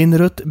 Din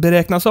rutt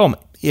beräknas om.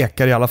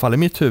 Ekar i alla fall i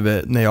mitt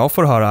huvud när jag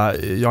får höra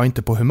jag är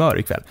inte på humör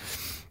ikväll.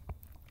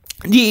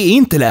 Det är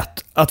inte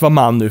lätt att vara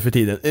man nu för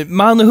tiden.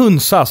 Man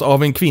hunsas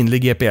av en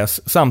kvinnlig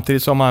GPS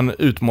samtidigt som man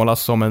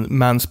utmålas som en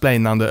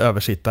mansplainande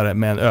översittare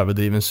med en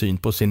överdriven syn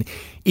på sin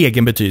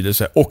egen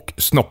betydelse och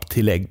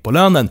snopptillägg på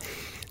lönen.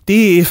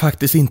 Det är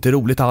faktiskt inte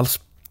roligt alls.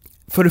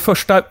 För det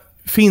första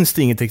finns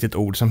det inget riktigt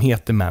ord som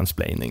heter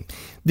mansplaining.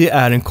 Det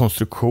är en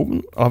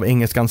konstruktion av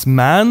engelskans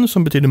man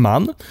som betyder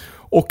man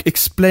och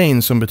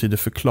explain som betyder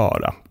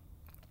förklara.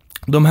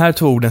 De här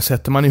två orden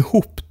sätter man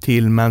ihop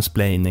till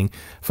mansplaining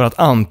för att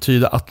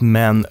antyda att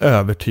män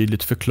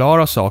övertydligt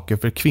förklarar saker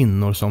för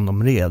kvinnor som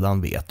de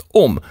redan vet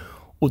om.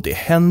 Och det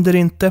händer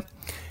inte.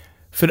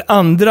 För det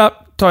andra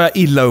tar jag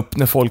illa upp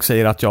när folk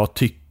säger att jag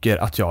tycker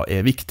att jag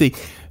är viktig.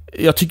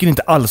 Jag tycker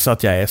inte alls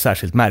att jag är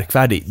särskilt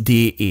märkvärdig.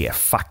 Det är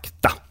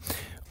fakta.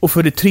 Och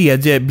för det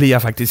tredje blir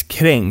jag faktiskt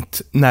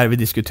kränkt när vi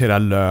diskuterar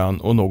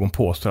lön och någon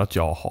påstår att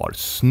jag har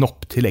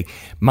snopptillägg.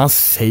 Man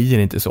säger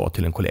inte så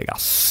till en kollega.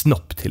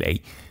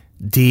 Snopptillägg.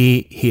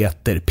 Det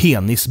heter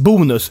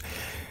penisbonus.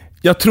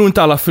 Jag tror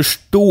inte alla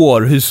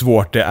förstår hur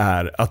svårt det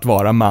är att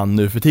vara man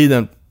nu för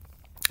tiden.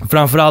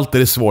 Framförallt är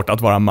det svårt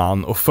att vara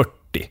man och 40.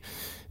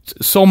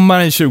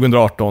 Sommaren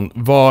 2018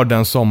 var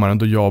den sommaren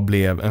då jag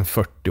blev en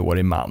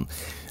 40-årig man.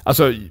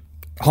 Alltså,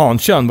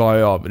 hankön var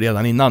jag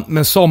redan innan.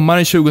 Men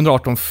sommaren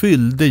 2018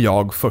 fyllde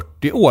jag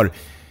 40 år.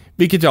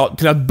 Vilket jag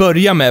till att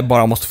börja med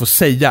bara måste få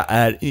säga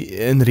är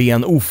en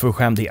ren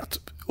oförskämdhet.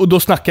 Och då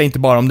snackar jag inte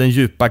bara om den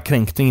djupa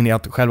kränkningen i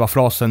att själva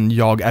frasen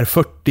jag är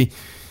 40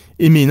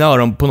 i mina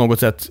öron på något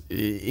sätt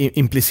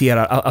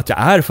implicerar att jag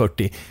är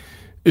 40.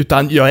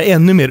 Utan jag är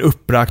ännu mer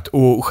uppbragt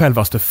och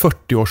självaste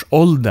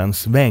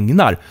 40-årsålderns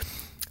vägnar.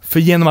 För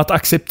genom att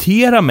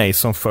acceptera mig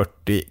som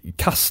 40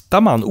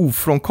 kastar man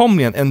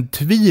ofrånkomligen en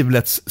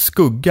tvivlets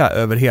skugga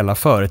över hela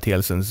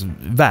företeelsens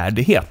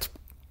värdighet.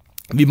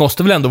 Vi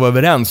måste väl ändå vara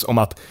överens om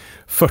att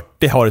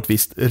 40 har ett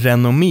visst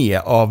renommé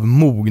av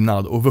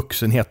mognad och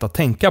vuxenhet att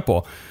tänka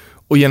på.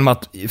 Och genom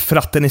att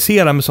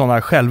fraternisera med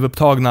sådana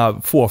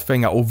självupptagna,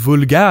 fåfänga och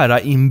vulgära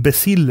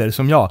imbeciller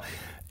som jag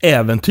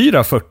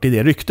äventyrar 40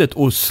 det ryktet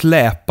och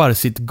släpar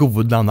sitt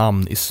goda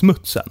namn i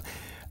smutsen.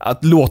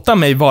 Att låta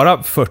mig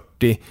vara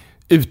 40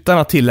 utan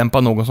att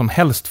tillämpa någon som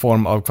helst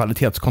form av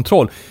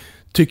kvalitetskontroll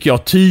tycker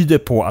jag tyder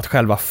på att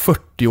själva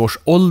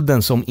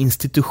 40-årsåldern som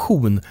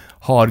institution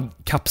har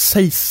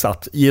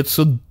kapsejsat i ett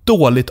så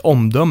dåligt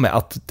omdöme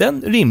att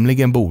den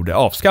rimligen borde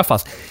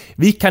avskaffas.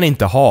 Vi kan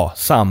inte ha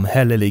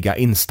samhälleliga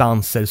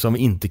instanser som vi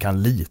inte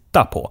kan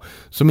lita på.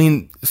 Så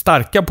min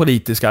starka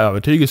politiska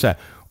övertygelse,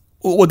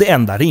 och det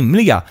enda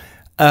rimliga,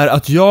 är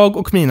att jag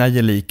och mina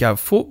gelika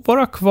får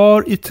vara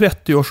kvar i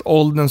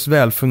 30-årsålderns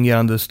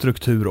välfungerande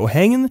struktur och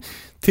hägn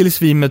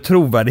tills vi med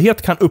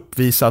trovärdighet kan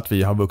uppvisa att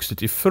vi har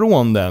vuxit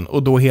ifrån den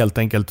och då helt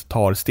enkelt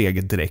tar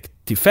steget direkt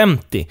till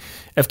 50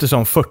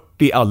 eftersom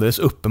 40 alldeles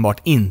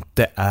uppenbart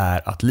inte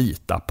är att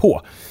lita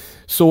på.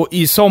 Så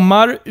i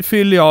sommar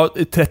fyller jag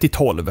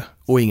 30-12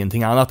 och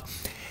ingenting annat.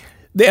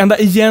 Det enda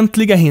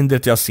egentliga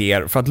hindret jag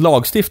ser för att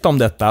lagstifta om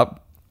detta,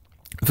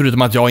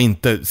 förutom att jag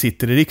inte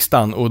sitter i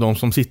riksdagen och de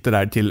som sitter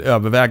där till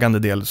övervägande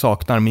del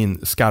saknar min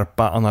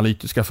skarpa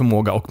analytiska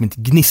förmåga och mitt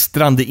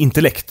gnistrande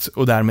intellekt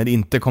och därmed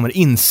inte kommer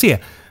inse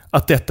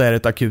att detta är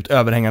ett akut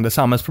överhängande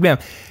samhällsproblem.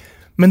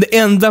 Men det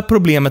enda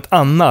problemet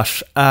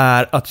annars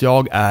är att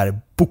jag är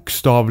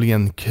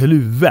bokstavligen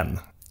kluven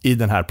i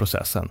den här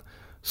processen.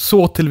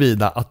 Så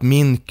tillvida att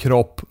min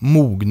kropp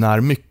mognar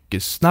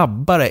mycket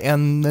snabbare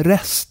än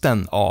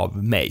resten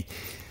av mig.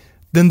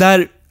 Den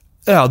där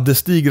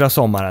ödesdigra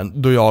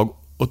sommaren då jag,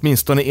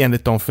 åtminstone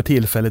enligt de för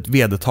tillfället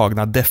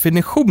vedertagna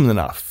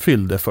definitionerna,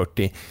 fyllde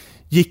 40,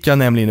 gick jag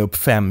nämligen upp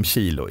 5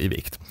 kilo i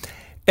vikt.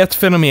 Ett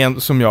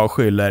fenomen som jag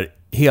skyller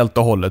helt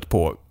och hållet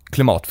på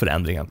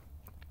klimatförändringen.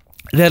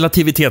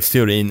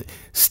 Relativitetsteorin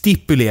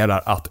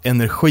stipulerar att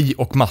energi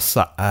och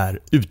massa är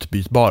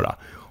utbytbara.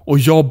 Och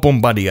jag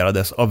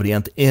bombarderades av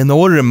rent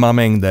enorma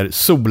mängder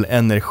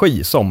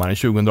solenergi sommaren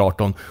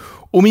 2018.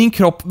 Och min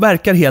kropp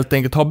verkar helt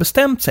enkelt ha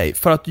bestämt sig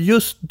för att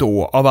just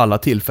då av alla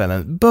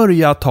tillfällen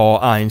börja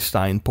ta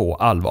Einstein på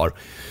allvar.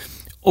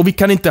 Och vi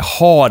kan inte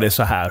ha det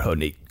så här,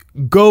 hörni.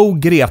 Go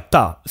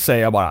Greta,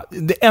 säger jag bara.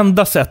 Det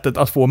enda sättet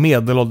att få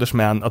medelålders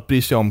män att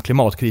bry sig om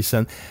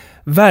klimatkrisen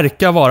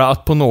verkar vara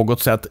att på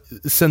något sätt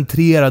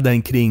centrera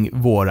den kring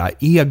våra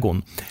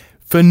egon.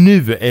 För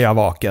nu är jag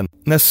vaken.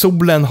 När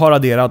solen har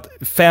adderat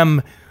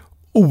 5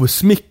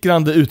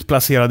 osmickrande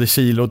utplacerade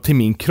kilo till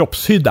min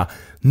kroppshydda.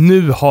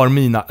 Nu har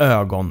mina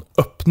ögon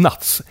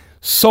öppnats.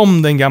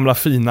 Som den gamla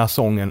fina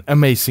sången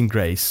Amazing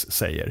Grace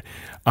säger.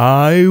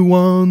 I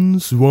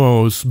once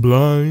was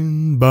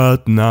blind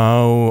but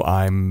now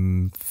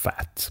I'm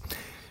fat.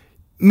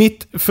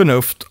 Mitt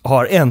förnuft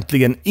har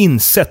äntligen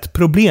insett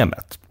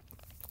problemet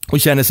och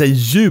känner sig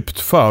djupt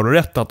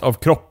förorättat av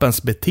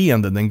kroppens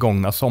beteende den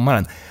gångna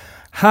sommaren.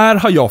 Här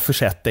har jag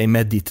försett dig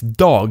med ditt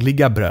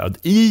dagliga bröd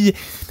i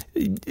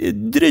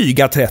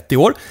dryga 30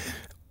 år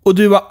och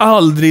du har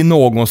aldrig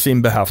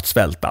någonsin behövt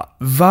svälta.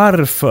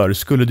 Varför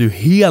skulle du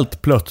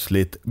helt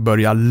plötsligt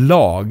börja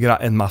lagra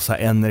en massa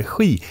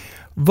energi?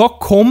 Var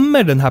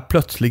kommer den här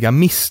plötsliga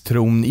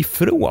misstron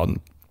ifrån?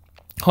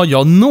 Har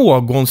jag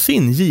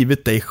någonsin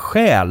givit dig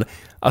skäl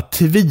att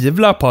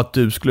tvivla på att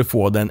du skulle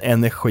få den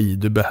energi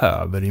du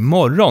behöver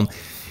imorgon?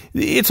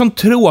 Det är ett sånt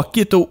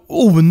tråkigt och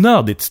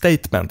onödigt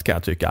statement, kan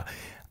jag tycka.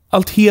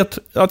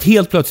 Att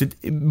helt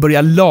plötsligt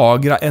börja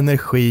lagra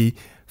energi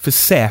för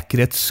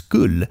säkerhets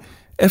skull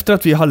efter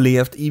att vi har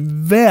levt i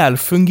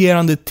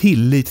välfungerande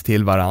tillit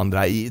till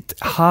varandra i ett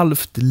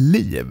halvt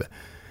liv.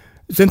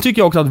 Sen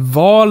tycker jag också att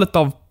valet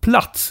av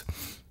plats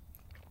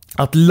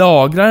att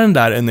lagra den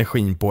där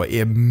energin på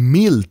är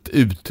milt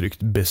uttryckt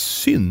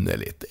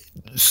besynnerligt.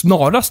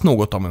 Snarast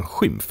något av en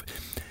skymf.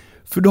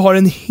 För du har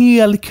en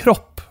hel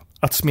kropp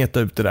att smeta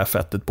ut det där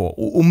fettet på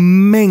och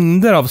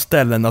mängder av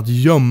ställen att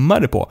gömma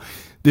det på.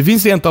 Det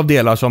finns rent av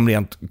delar som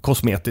rent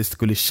kosmetiskt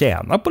skulle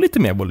tjäna på lite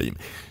mer volym.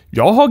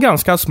 Jag har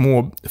ganska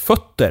små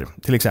fötter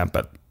till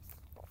exempel.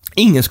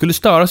 Ingen skulle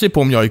störa sig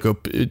på om jag gick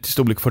upp till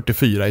storlek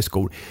 44 i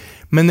skor.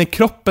 Men när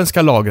kroppen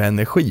ska lagra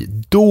energi,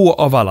 då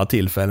av alla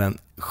tillfällen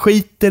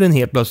skiter den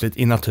helt plötsligt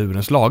i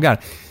naturens lagar.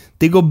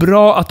 Det går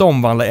bra att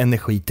omvandla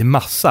energi till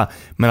massa,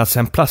 men att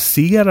sen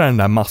placera den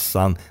där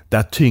massan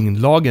där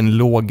tyngdlagen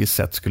logiskt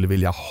sett skulle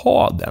vilja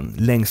ha den,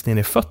 längst ner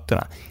i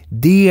fötterna,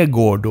 det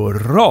går då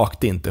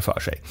rakt inte för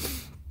sig.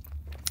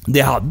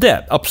 Det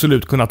hade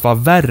absolut kunnat vara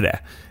värre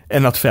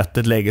än att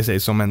fettet lägger sig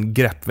som en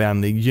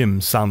greppvänlig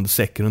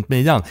gymsandsäck runt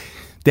midjan.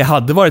 Det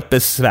hade varit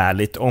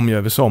besvärligt om jag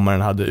över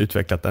sommaren hade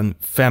utvecklat en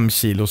 5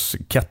 kilos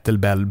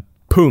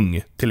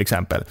kettlebell-pung till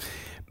exempel.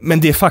 Men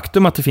det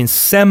faktum att det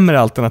finns sämre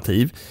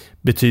alternativ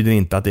betyder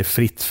inte att det är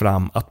fritt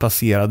fram att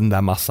placera den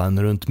där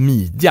massan runt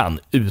midjan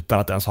utan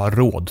att ens ha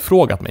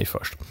rådfrågat mig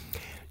först.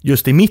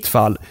 Just i mitt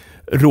fall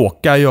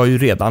råkar jag ju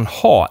redan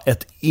ha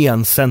ett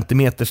 1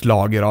 centimeters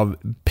lager av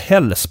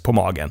päls på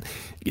magen.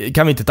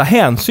 Kan vi inte ta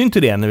hänsyn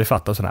till det när vi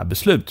fattar sådana här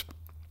beslut?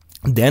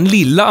 Den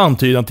lilla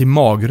antydan till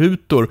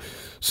magrutor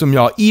som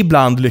jag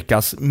ibland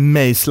lyckas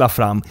mejsla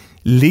fram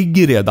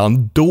ligger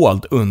redan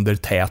dold under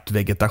tät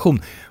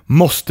vegetation.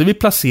 Måste vi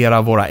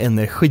placera våra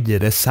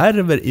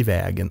energireserver i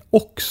vägen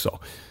också?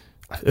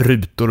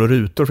 Rutor och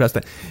rutor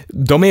förresten.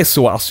 De är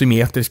så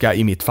asymmetriska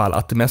i mitt fall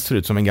att det mest ser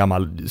ut som en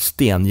gammal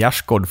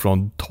stengärdsgård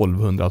från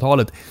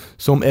 1200-talet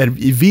som är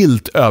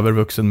vilt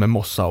övervuxen med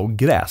mossa och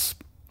gräs.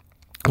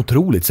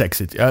 Otroligt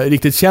sexigt. Jag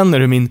riktigt känner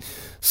hur min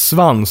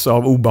svans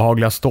av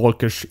obehagliga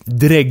stalkers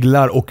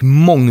dreglar och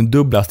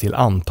mångdubblas till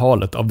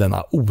antalet av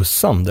denna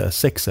osande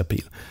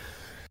sexappeal.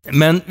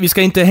 Men vi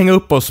ska inte hänga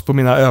upp oss på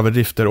mina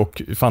överdrifter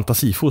och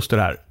fantasifoster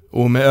här.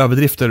 Och med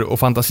överdrifter och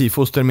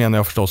fantasifoster menar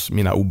jag förstås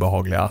mina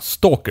obehagliga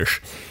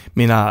stalkers.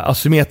 Mina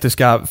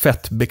asymmetriska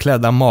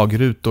fettbeklädda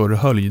magrutor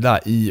höljda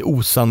i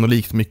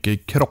osannolikt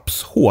mycket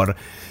kroppshår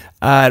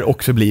är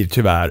och förblir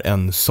tyvärr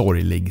en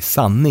sorglig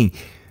sanning.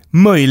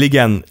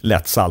 Möjligen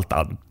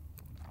lättsaltad.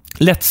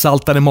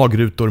 Lättsaltade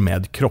magrutor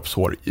med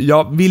kroppshår.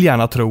 Jag vill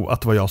gärna tro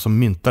att det var jag som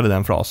myntade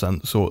den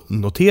frasen, så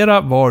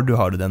notera var du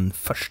hörde den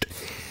först.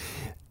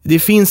 Det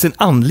finns en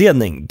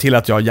anledning till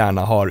att jag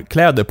gärna har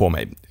kläder på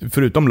mig,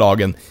 förutom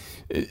lagen.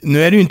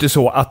 Nu är det ju inte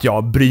så att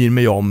jag bryr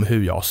mig om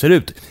hur jag ser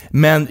ut,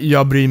 men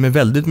jag bryr mig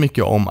väldigt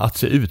mycket om att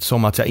se ut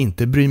som att jag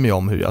inte bryr mig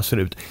om hur jag ser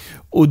ut.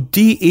 Och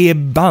det är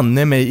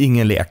banne mig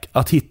ingen lek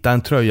att hitta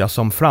en tröja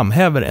som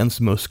framhäver ens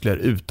muskler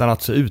utan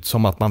att se ut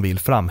som att man vill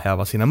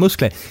framhäva sina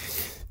muskler.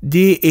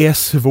 Det är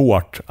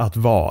svårt att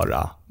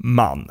vara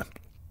man.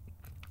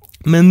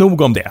 Men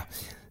nog om det.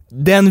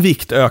 Den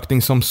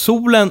viktökning som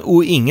solen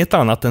och inget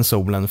annat än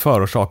solen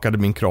förorsakade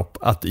min kropp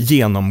att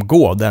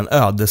genomgå den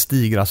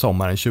ödesdigra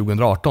sommaren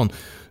 2018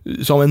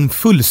 som en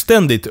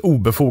fullständigt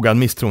obefogad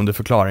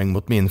misstroendeförklaring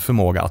mot min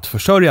förmåga att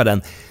försörja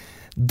den.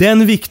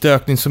 Den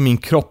viktökning som min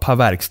kropp har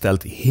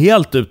verkställt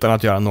helt utan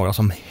att göra några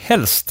som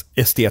helst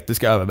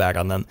estetiska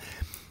överväganden.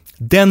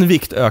 Den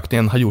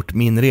viktökningen har gjort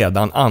min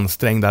redan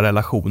ansträngda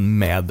relation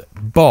med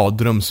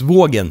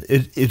badrumsvågen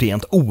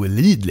rent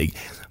olidlig.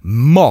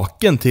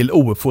 Maken till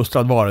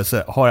ouppfostrad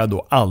varelse har jag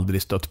då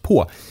aldrig stött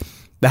på.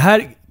 Det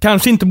här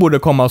kanske inte borde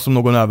komma som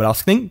någon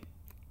överraskning,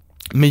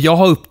 men jag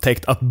har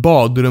upptäckt att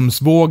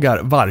badrumsvågar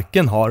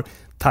varken har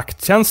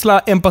taktkänsla,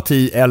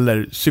 empati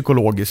eller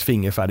psykologisk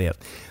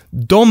fingerfärdighet.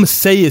 De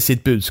säger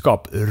sitt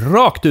budskap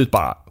rakt ut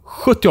bara,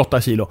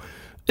 78 kilo,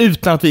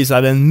 utan att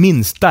visa den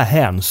minsta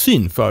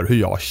hänsyn för hur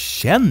jag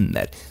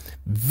känner.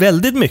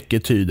 Väldigt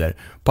mycket tyder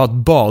på att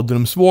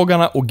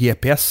badrumsvågarna och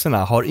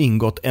GPSerna har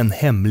ingått en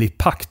hemlig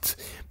pakt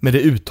med det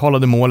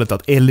uttalade målet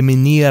att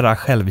eliminera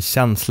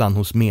självkänslan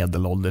hos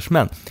medelålders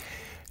män.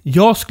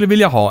 Jag skulle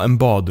vilja ha en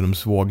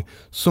badrumsvåg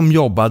som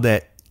jobbade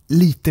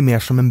lite mer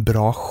som en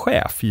bra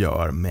chef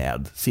gör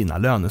med sina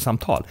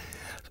lönesamtal.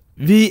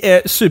 Vi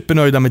är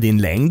supernöjda med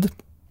din längd.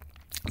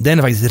 Den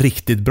är faktiskt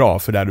riktigt bra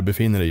för där du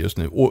befinner dig just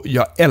nu och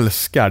jag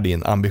älskar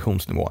din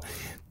ambitionsnivå.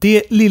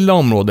 Det lilla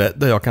område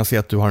där jag kan se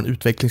att du har en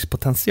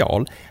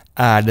utvecklingspotential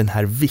är den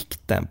här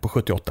vikten på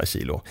 78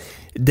 kilo.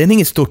 Den är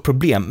inget stort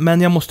problem,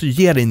 men jag måste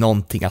ge dig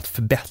någonting att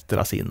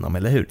förbättras inom,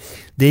 eller hur?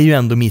 Det är ju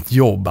ändå mitt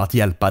jobb att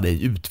hjälpa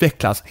dig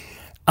utvecklas.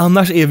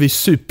 Annars är vi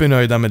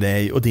supernöjda med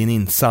dig och din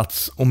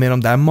insats och med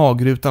de där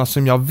magrutorna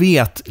som jag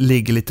vet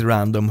ligger lite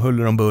random,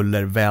 huller om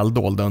buller, väl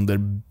dolda under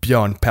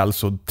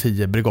björnpäls och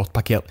 10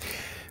 Bregottpaket.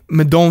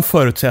 Med de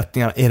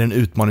förutsättningarna är det en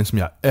utmaning som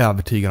jag är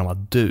övertygad om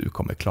att du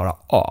kommer klara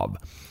av.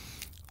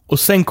 Och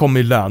sen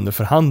kommer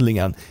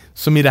löneförhandlingen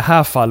som i det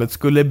här fallet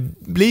skulle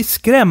bli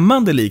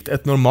skrämmande likt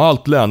ett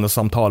normalt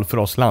lönesamtal för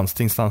oss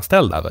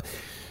landstingsanställda.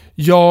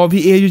 Ja,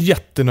 vi är ju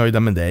jättenöjda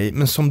med dig,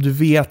 men som du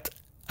vet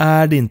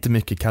är det inte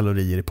mycket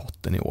kalorier i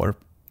potten i år.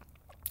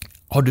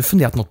 Har du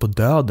funderat något på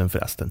döden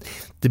förresten?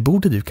 Det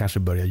borde du kanske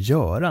börja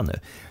göra nu.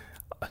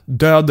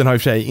 Döden har i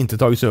och för sig inte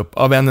tagits upp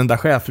av en enda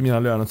chef för mina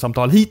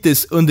lönesamtal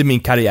hittills under min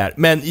karriär,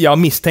 men jag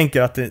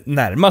misstänker att det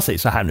närmar sig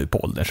så här nu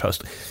på ålderns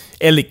höst.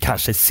 Eller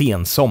kanske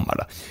sensommar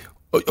då.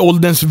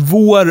 Ålderns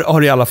vår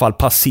har i alla fall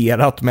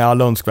passerat med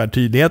all önskvärd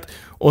tydlighet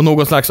och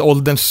någon slags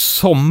ålderns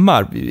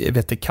sommar, jag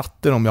vet inte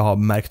katter om jag har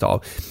märkt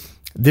av.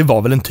 Det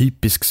var väl en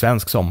typisk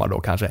svensk sommar då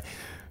kanske.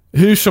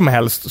 Hur som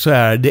helst så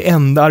är det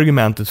enda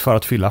argumentet för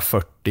att fylla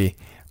 40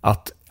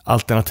 att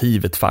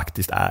alternativet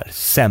faktiskt är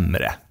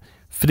sämre.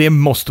 För det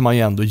måste man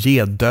ju ändå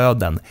ge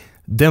döden.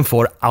 Den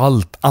får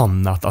allt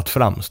annat att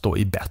framstå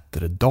i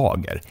bättre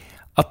dagar.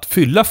 Att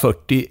fylla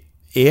 40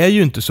 är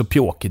ju inte så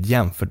pjåkigt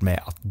jämfört med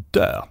att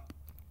dö.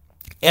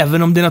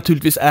 Även om det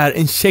naturligtvis är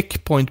en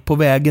checkpoint på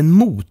vägen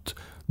mot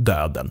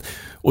döden.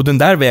 Och den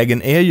där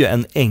vägen är ju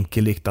en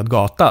enkelriktad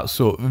gata,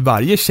 så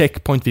varje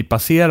checkpoint vi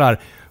passerar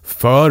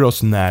för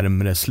oss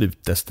närmare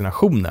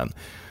slutdestinationen.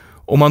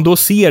 Om man då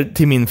ser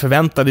till min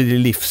förväntade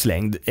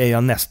livslängd är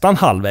jag nästan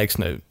halvvägs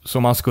nu, så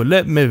man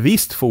skulle med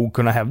visst fog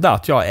kunna hävda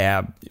att jag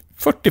är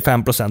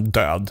 45%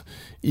 död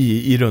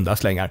i runda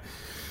slängar.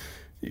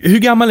 Hur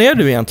gammal är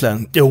du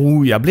egentligen?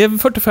 Jo, jag blev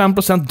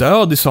 45%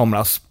 död i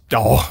somras.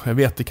 Ja, jag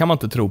vet, det kan man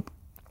inte tro.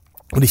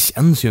 Och det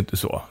känns ju inte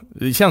så.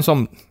 Det känns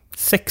som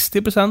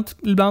 60%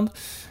 ibland.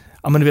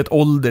 Ja, men du vet,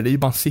 ålder, det är ju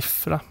bara en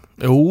siffra.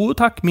 Jo,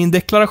 tack. Min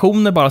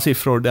deklaration är bara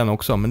siffror den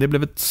också. Men det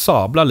blev ett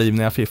sabla liv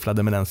när jag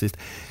fifflade med den sist.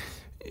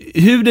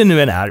 Hur det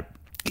nu än är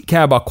kan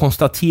jag bara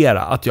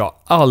konstatera att jag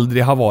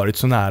aldrig har varit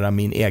så nära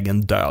min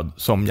egen död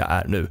som jag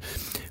är nu.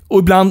 Och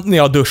ibland när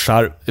jag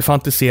duschar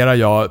fantiserar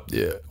jag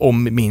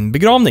om min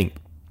begravning.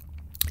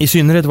 I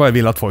synnerhet vad jag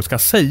vill att folk ska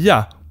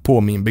säga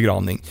på min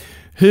begravning.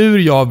 Hur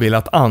jag vill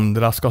att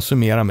andra ska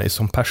summera mig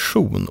som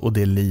person och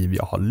det liv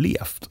jag har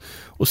levt.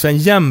 Och sen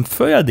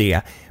jämför jag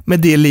det med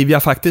det liv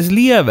jag faktiskt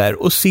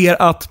lever och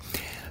ser att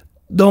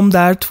de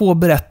där två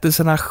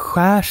berättelserna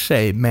skär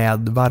sig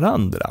med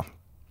varandra.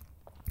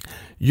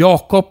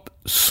 Jakob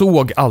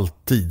såg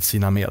alltid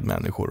sina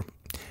medmänniskor.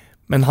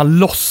 Men han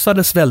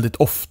låtsades väldigt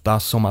ofta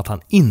som att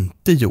han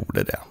inte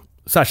gjorde det.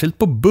 Särskilt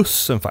på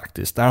bussen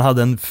faktiskt, där han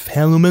hade en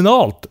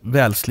fenomenalt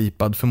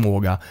välslipad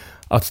förmåga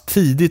att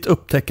tidigt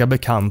upptäcka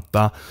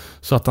bekanta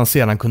så att han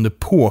sedan kunde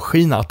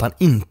påskina att han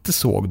inte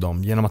såg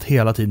dem genom att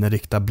hela tiden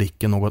rikta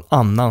blicken någon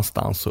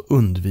annanstans och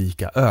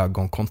undvika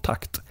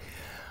ögonkontakt.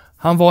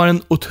 Han var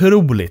en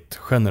otroligt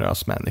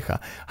generös människa.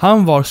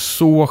 Han var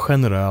så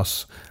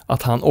generös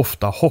att han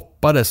ofta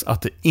hoppades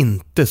att det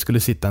inte skulle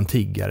sitta en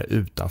tiggare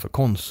utanför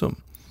Konsum.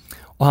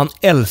 Och han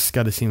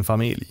älskade sin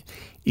familj.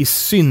 I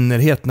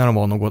synnerhet när de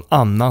var någon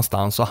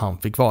annanstans och han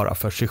fick vara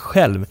för sig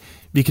själv,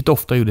 vilket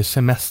ofta gjorde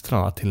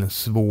semestrarna till en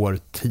svår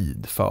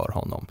tid för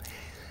honom.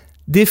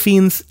 Det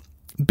finns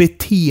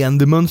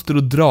beteendemönster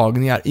och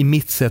dragningar i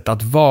mitt sätt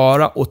att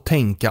vara och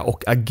tänka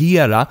och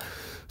agera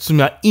som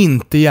jag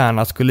inte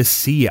gärna skulle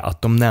se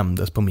att de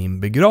nämndes på min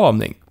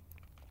begravning.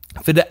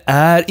 För det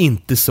är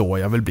inte så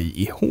jag vill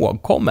bli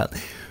ihågkommen.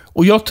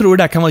 Och jag tror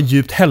det där kan vara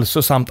djupt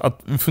hälsosamt att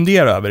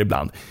fundera över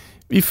ibland.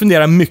 Vi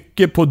funderar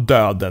mycket på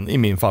döden i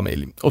min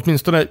familj.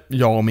 Åtminstone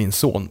jag och min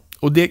son.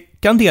 Och det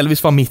kan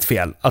delvis vara mitt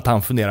fel att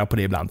han funderar på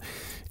det ibland.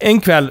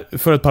 En kväll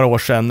för ett par år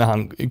sedan när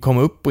han kom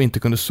upp och inte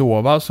kunde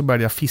sova så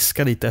började jag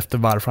fiska lite efter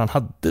varför han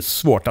hade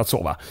svårt att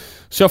sova.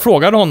 Så jag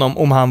frågade honom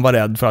om han var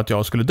rädd för att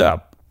jag skulle dö.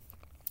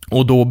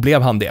 Och då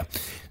blev han det.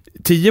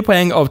 10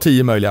 poäng av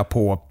 10 möjliga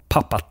på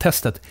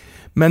pappatestet.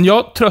 Men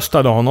jag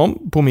tröstade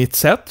honom på mitt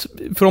sätt.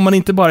 För om man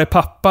inte bara är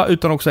pappa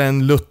utan också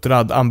en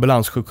luttrad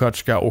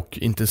ambulanssjuksköterska och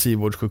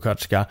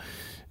intensivvårdssjuksköterska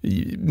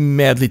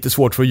med lite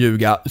svårt för att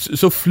ljuga,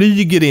 så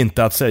flyger det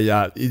inte att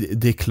säga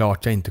det är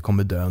klart jag inte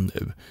kommer dö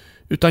nu.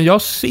 Utan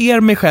jag ser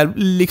mig själv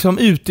liksom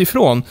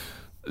utifrån,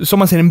 som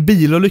man ser en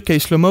bilolycka i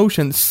slow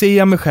motion, ser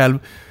jag mig själv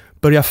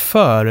börja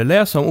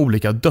föreläsa om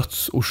olika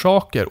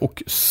dödsorsaker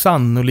och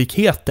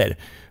sannolikheter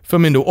för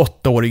min då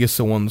 8-årige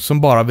son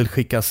som bara vill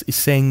skickas i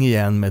säng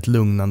igen med ett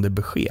lugnande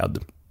besked.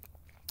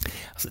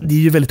 Alltså, det är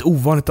ju väldigt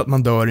ovanligt att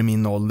man dör i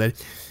min ålder.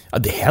 Ja,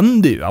 det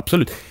händer ju,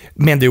 absolut.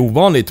 Men det är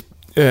ovanligt.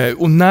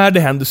 Och när det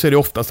händer så är det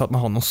oftast att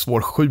man har någon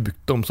svår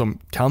sjukdom som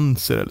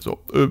cancer eller så.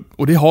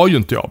 Och det har ju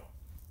inte jag.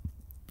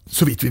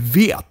 Så vitt vi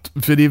vet.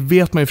 För det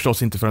vet man ju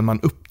förstås inte förrän man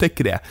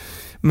upptäcker det.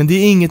 Men det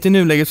är inget i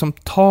nuläget som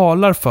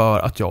talar för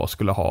att jag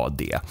skulle ha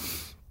det.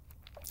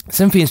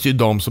 Sen finns det ju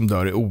de som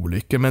dör i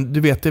olyckor. Men du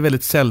vet, det är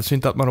väldigt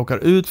sällsynt att man råkar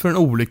ut för en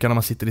olycka när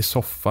man sitter i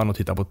soffan och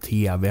tittar på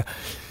tv.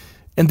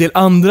 En del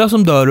andra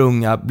som dör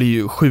unga blir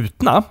ju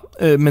skjutna.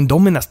 Men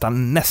de är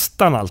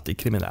nästan alltid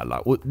kriminella.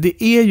 Och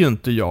det är ju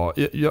inte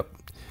jag. Jag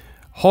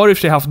har i och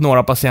för sig haft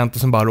några patienter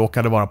som bara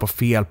råkade vara på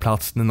fel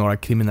plats när några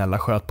kriminella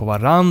sköt på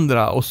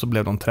varandra och så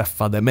blev de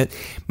träffade. Men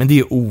det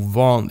är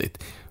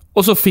ovanligt.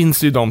 Och så finns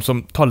det ju de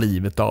som tar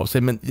livet av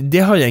sig, men det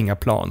har jag inga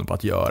planer på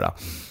att göra.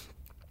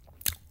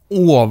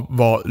 Åh,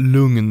 vad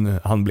lugn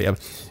han blev.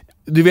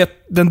 Du vet,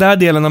 den där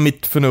delen av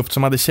mitt förnuft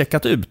som hade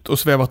checkat ut och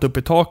svävat upp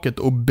i taket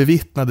och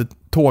bevittnade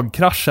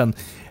tågkraschen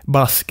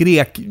bara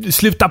skrek,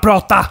 sluta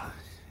prata!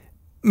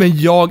 Men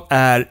jag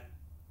är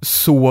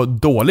så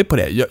dålig på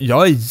det.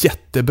 Jag är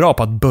jättebra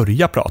på att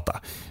börja prata.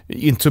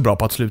 Inte så bra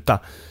på att sluta.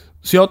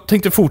 Så jag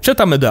tänkte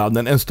fortsätta med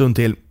döden en stund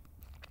till.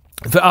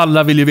 För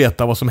alla vill ju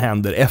veta vad som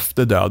händer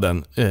efter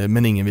döden,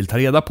 men ingen vill ta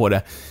reda på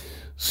det.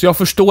 Så jag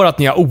förstår att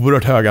ni har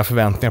oerhört höga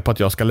förväntningar på att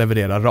jag ska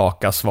leverera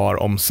raka svar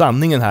om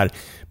sanningen här.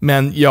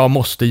 Men jag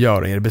måste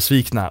göra er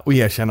besvikna och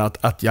erkänna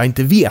att jag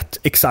inte vet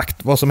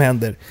exakt vad som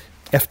händer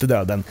efter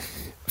döden.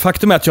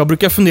 Faktum är att jag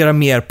brukar fundera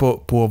mer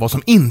på vad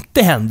som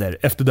inte händer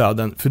efter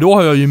döden. För då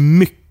har jag ju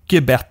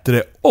mycket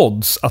bättre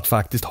odds att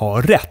faktiskt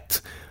ha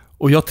rätt.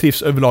 Och jag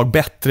trivs överlag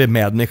bättre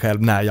med mig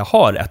själv när jag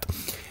har rätt.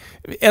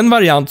 En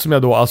variant som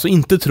jag då alltså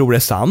inte tror är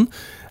sann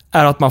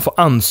är att man får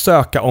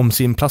ansöka om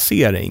sin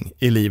placering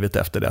i livet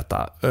efter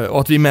detta. Och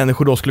att vi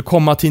människor då skulle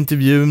komma till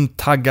intervjun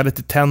taggade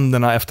till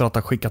tänderna efter att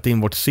ha skickat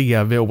in vårt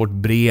CV och vårt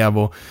brev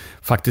och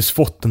faktiskt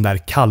fått den där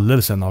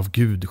kallelsen av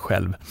Gud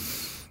själv.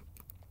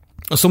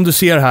 Och som du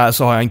ser här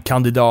så har jag en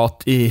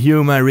kandidat i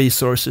Human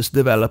Resources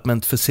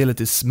Development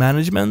Facilities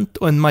Management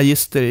och en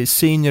magister i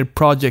Senior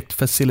Project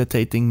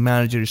Facilitating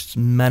Managers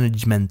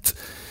Management.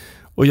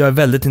 Och jag är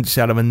väldigt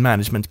intresserad av en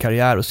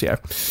managementkarriär och ser.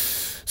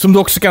 Som du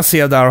också kan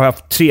se där har jag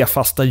haft 3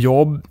 fasta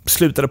jobb.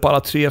 Slutade på alla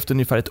 3 efter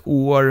ungefär ett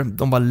år.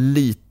 De var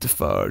lite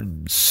för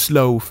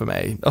slow för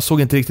mig. Jag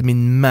såg inte riktigt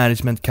min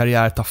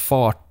managementkarriär ta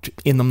fart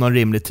inom någon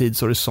rimlig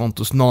tidshorisont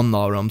hos någon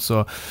av dem.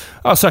 Så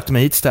jag sökte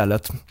mig hit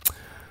istället.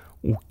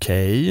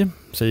 Okej,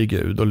 säger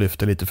Gud och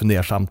lyfter lite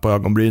fundersamt på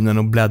ögonbrynen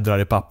och bläddrar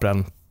i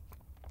pappren.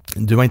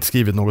 Du har inte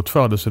skrivit något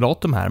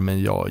födelsedatum här,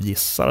 men jag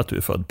gissar att du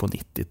är född på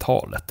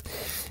 90-talet.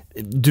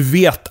 Du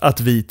vet att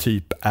vi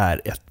typ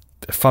är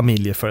ett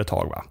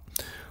familjeföretag, va?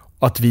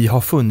 Och att vi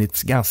har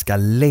funnits ganska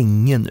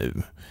länge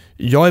nu.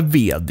 Jag är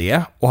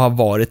vd och har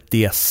varit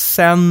det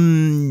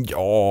sen,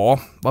 ja,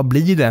 vad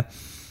blir det?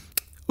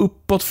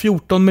 Uppåt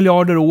 14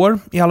 miljarder år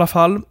i alla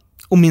fall.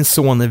 Och min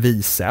son är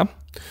vice.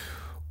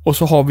 Och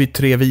så har vi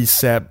 3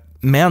 vice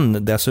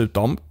män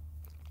dessutom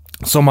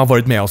som har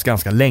varit med oss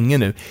ganska länge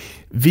nu.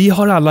 Vi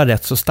har alla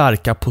rätt så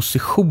starka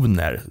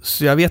positioner,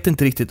 så jag vet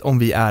inte riktigt om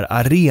vi är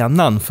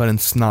arenan för en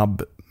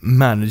snabb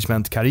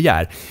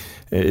managementkarriär.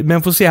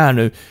 Men får se här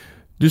nu.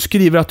 Du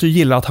skriver att du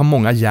gillar att ha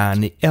många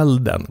järn i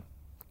elden.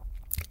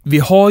 Vi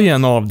har ju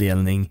en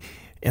avdelning,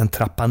 en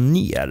trappa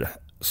ner,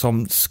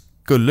 som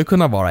skulle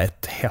kunna vara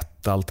ett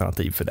hett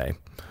alternativ för dig.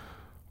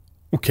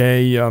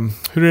 Okej,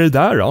 hur är det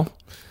där då?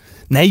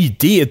 Nej,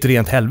 det är ett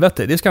rent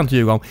helvete, det ska jag inte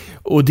ljuga om.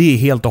 Och det är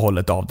helt och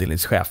hållet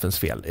avdelningschefens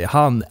fel.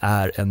 Han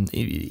är en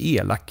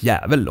elak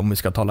jävel om vi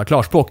ska tala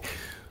klarspråk.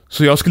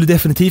 Så jag skulle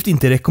definitivt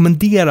inte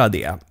rekommendera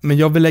det. Men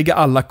jag vill lägga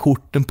alla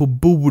korten på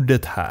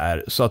bordet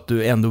här så att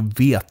du ändå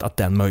vet att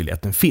den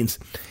möjligheten finns.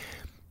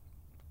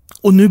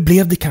 Och nu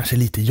blev det kanske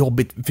lite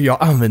jobbigt för jag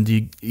använder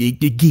ju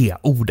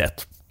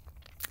G-ordet.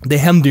 Det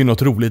händer ju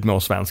något roligt med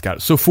oss svenskar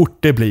så fort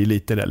det blir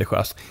lite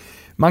religiöst.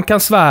 Man kan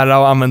svära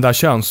och använda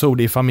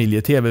könsord i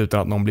familjetv utan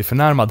att någon blir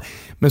förnärmad.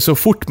 Men så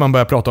fort man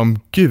börjar prata om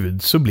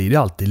Gud så blir det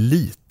alltid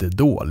lite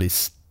dålig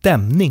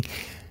stämning.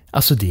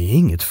 Alltså det är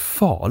inget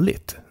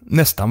farligt.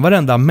 Nästan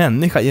varenda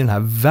människa i den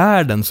här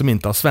världen som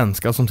inte har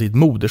svenska som sitt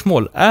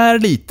modersmål är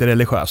lite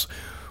religiös.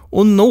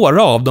 Och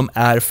några av dem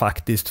är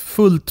faktiskt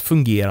fullt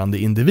fungerande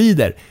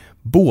individer,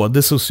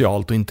 både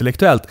socialt och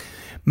intellektuellt.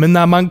 Men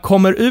när man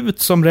kommer ut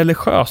som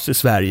religiös i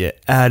Sverige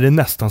är det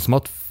nästan som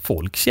att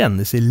folk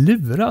känner sig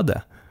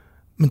lurade.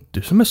 Men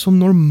du som är så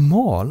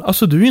normal,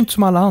 alltså du är ju inte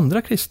som alla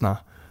andra kristna.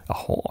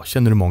 Jaha,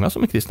 känner du många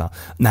som är kristna?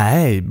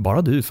 Nej,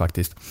 bara du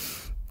faktiskt.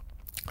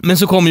 Men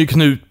så kommer ju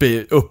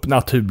Knutby upp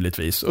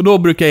naturligtvis, och då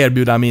brukar jag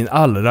erbjuda min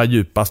allra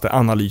djupaste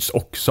analys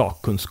och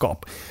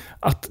sakkunskap.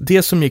 Att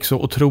det som gick så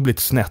otroligt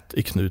snett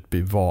i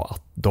Knutby var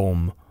att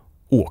de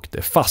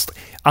åkte fast.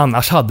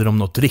 Annars hade de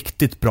något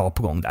riktigt bra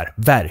på gång där.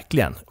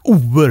 Verkligen.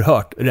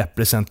 Oerhört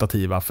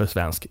representativa för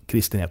svensk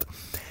kristenhet.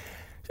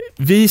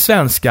 Vi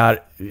svenskar,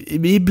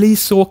 vi blir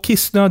så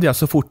kissnödiga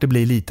så fort det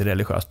blir lite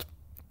religiöst.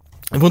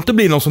 Det får inte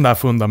bli någon sån där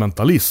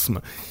fundamentalism.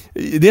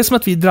 Det är som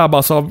att vi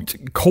drabbas av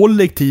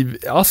kollektiv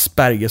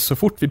Asperger så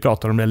fort vi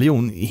pratar om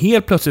religion.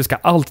 Helt plötsligt ska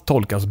allt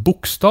tolkas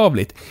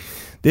bokstavligt.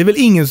 Det är väl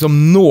ingen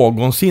som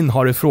någonsin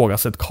har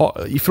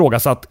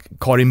ifrågasatt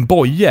Karin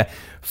Boye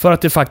för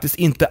att det faktiskt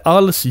inte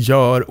alls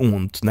gör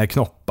ont när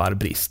knoppar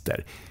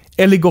brister.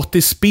 Eller gått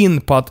i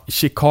spinn på att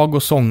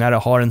Chicagos sångare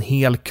har en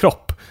hel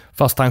kropp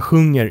fast han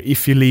sjunger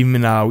If you leave me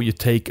now you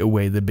take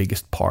away the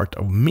biggest part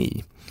of me.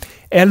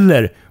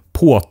 Eller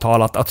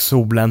påtalat att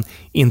solen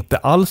inte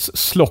alls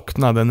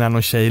slocknade när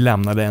någon tjej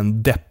lämnade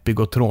en deppig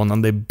och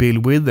trånande Bill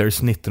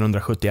Withers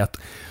 1971.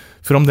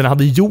 För om den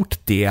hade gjort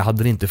det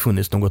hade det inte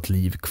funnits något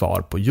liv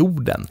kvar på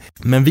jorden.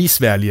 Men vi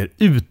sväljer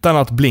utan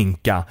att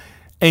blinka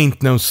Ain't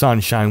no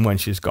sunshine when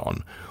she's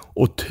gone.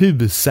 Och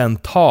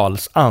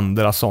tusentals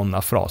andra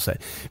sådana fraser.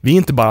 Vi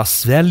inte bara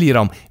sväljer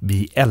dem,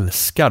 vi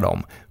älskar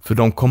dem. För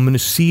de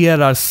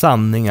kommunicerar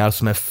sanningar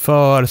som är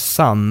för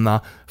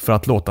sanna för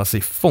att låta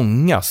sig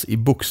fångas i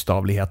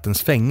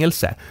bokstavlighetens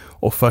fängelse.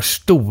 Och för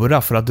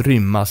stora för att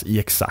rymmas i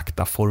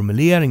exakta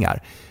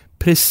formuleringar.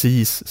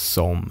 Precis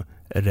som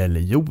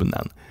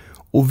religionen.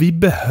 Och vi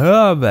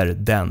behöver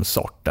den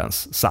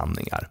sortens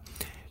sanningar.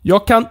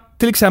 Jag kan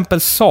till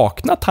exempel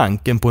sakna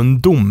tanken på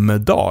en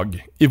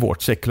domedag i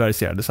vårt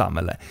sekulariserade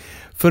samhälle.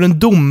 För en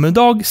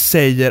domedag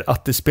säger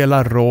att det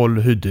spelar roll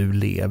hur du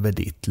lever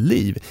ditt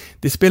liv.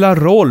 Det spelar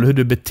roll hur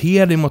du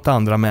beter dig mot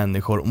andra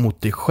människor,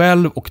 mot dig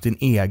själv och din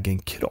egen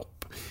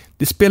kropp.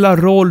 Det spelar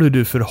roll hur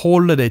du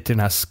förhåller dig till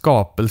den här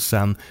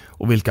skapelsen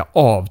och vilka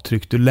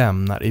avtryck du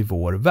lämnar i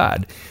vår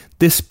värld.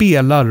 Det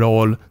spelar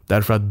roll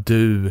därför att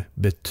du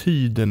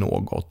betyder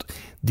något.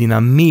 Dina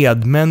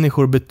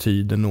medmänniskor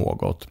betyder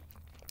något.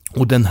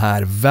 Och den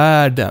här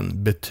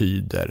världen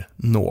betyder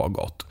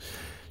något.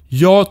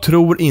 Jag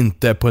tror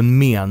inte på en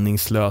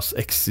meningslös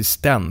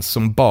existens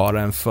som bara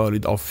är en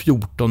följd av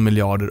 14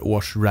 miljarder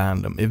års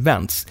random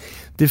events.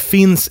 Det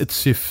finns ett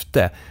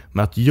syfte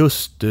med att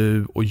just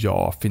du och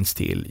jag finns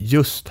till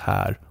just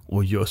här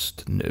och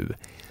just nu.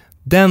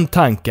 Den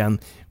tanken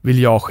vill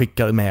jag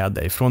skicka med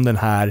dig från den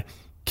här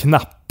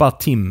knappa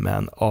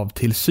timmen av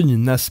till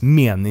synes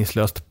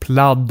meningslöst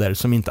pladder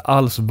som inte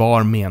alls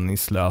var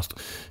meningslöst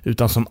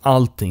utan som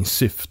allting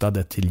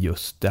syftade till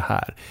just det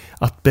här.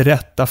 Att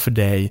berätta för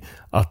dig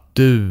att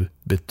du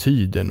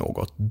betyder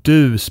något.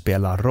 Du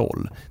spelar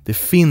roll. Det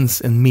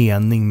finns en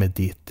mening med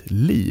ditt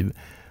liv.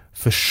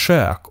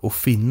 Försök att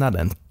finna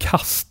den.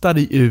 Kasta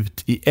dig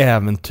ut i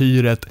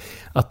äventyret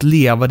att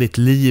leva ditt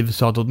liv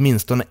så att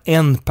åtminstone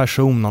en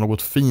person har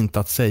något fint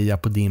att säga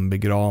på din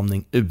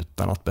begravning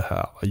utan att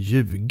behöva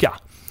ljuga.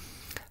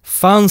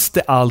 Fanns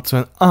det alltså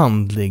en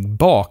andlig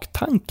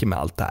baktanke med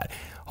allt det här?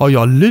 Har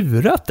jag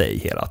lurat dig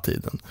hela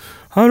tiden?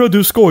 Här har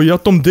du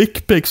skojat om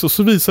dickpics och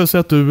så visar det sig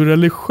att du är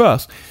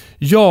religiös.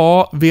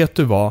 Ja, vet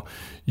du vad?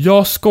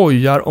 Jag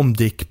skojar om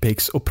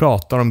dickpics och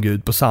pratar om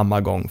Gud på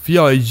samma gång. För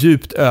jag är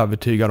djupt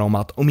övertygad om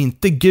att om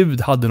inte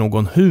Gud hade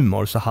någon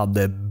humor så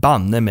hade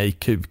banne mig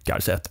kukar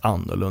sett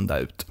annorlunda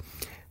ut.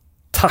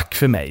 Tack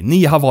för mig.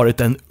 Ni har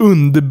varit en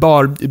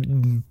underbar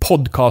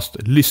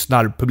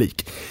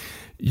podcast-lyssnarpublik.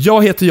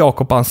 Jag heter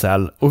Jakob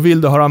Ansell och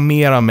vill du höra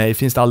mer av mig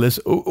finns det alldeles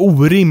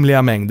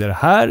orimliga mängder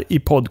här i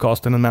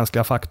podcasten Den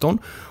mänskliga faktorn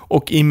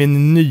och i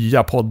min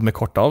nya podd med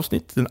korta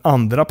avsnitt, den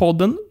andra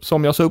podden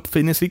som jag så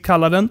uppfinningsrikt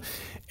kallar den,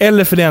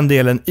 eller för den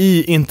delen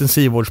i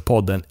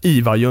intensivvårdspodden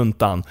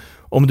IVA-juntan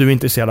om du är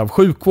intresserad av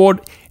sjukvård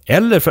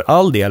eller för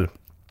all del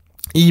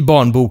i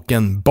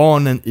barnboken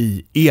Barnen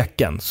i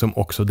Eken som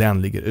också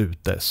den ligger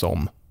ute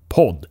som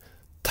podd.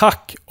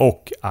 Tack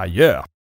och adjö!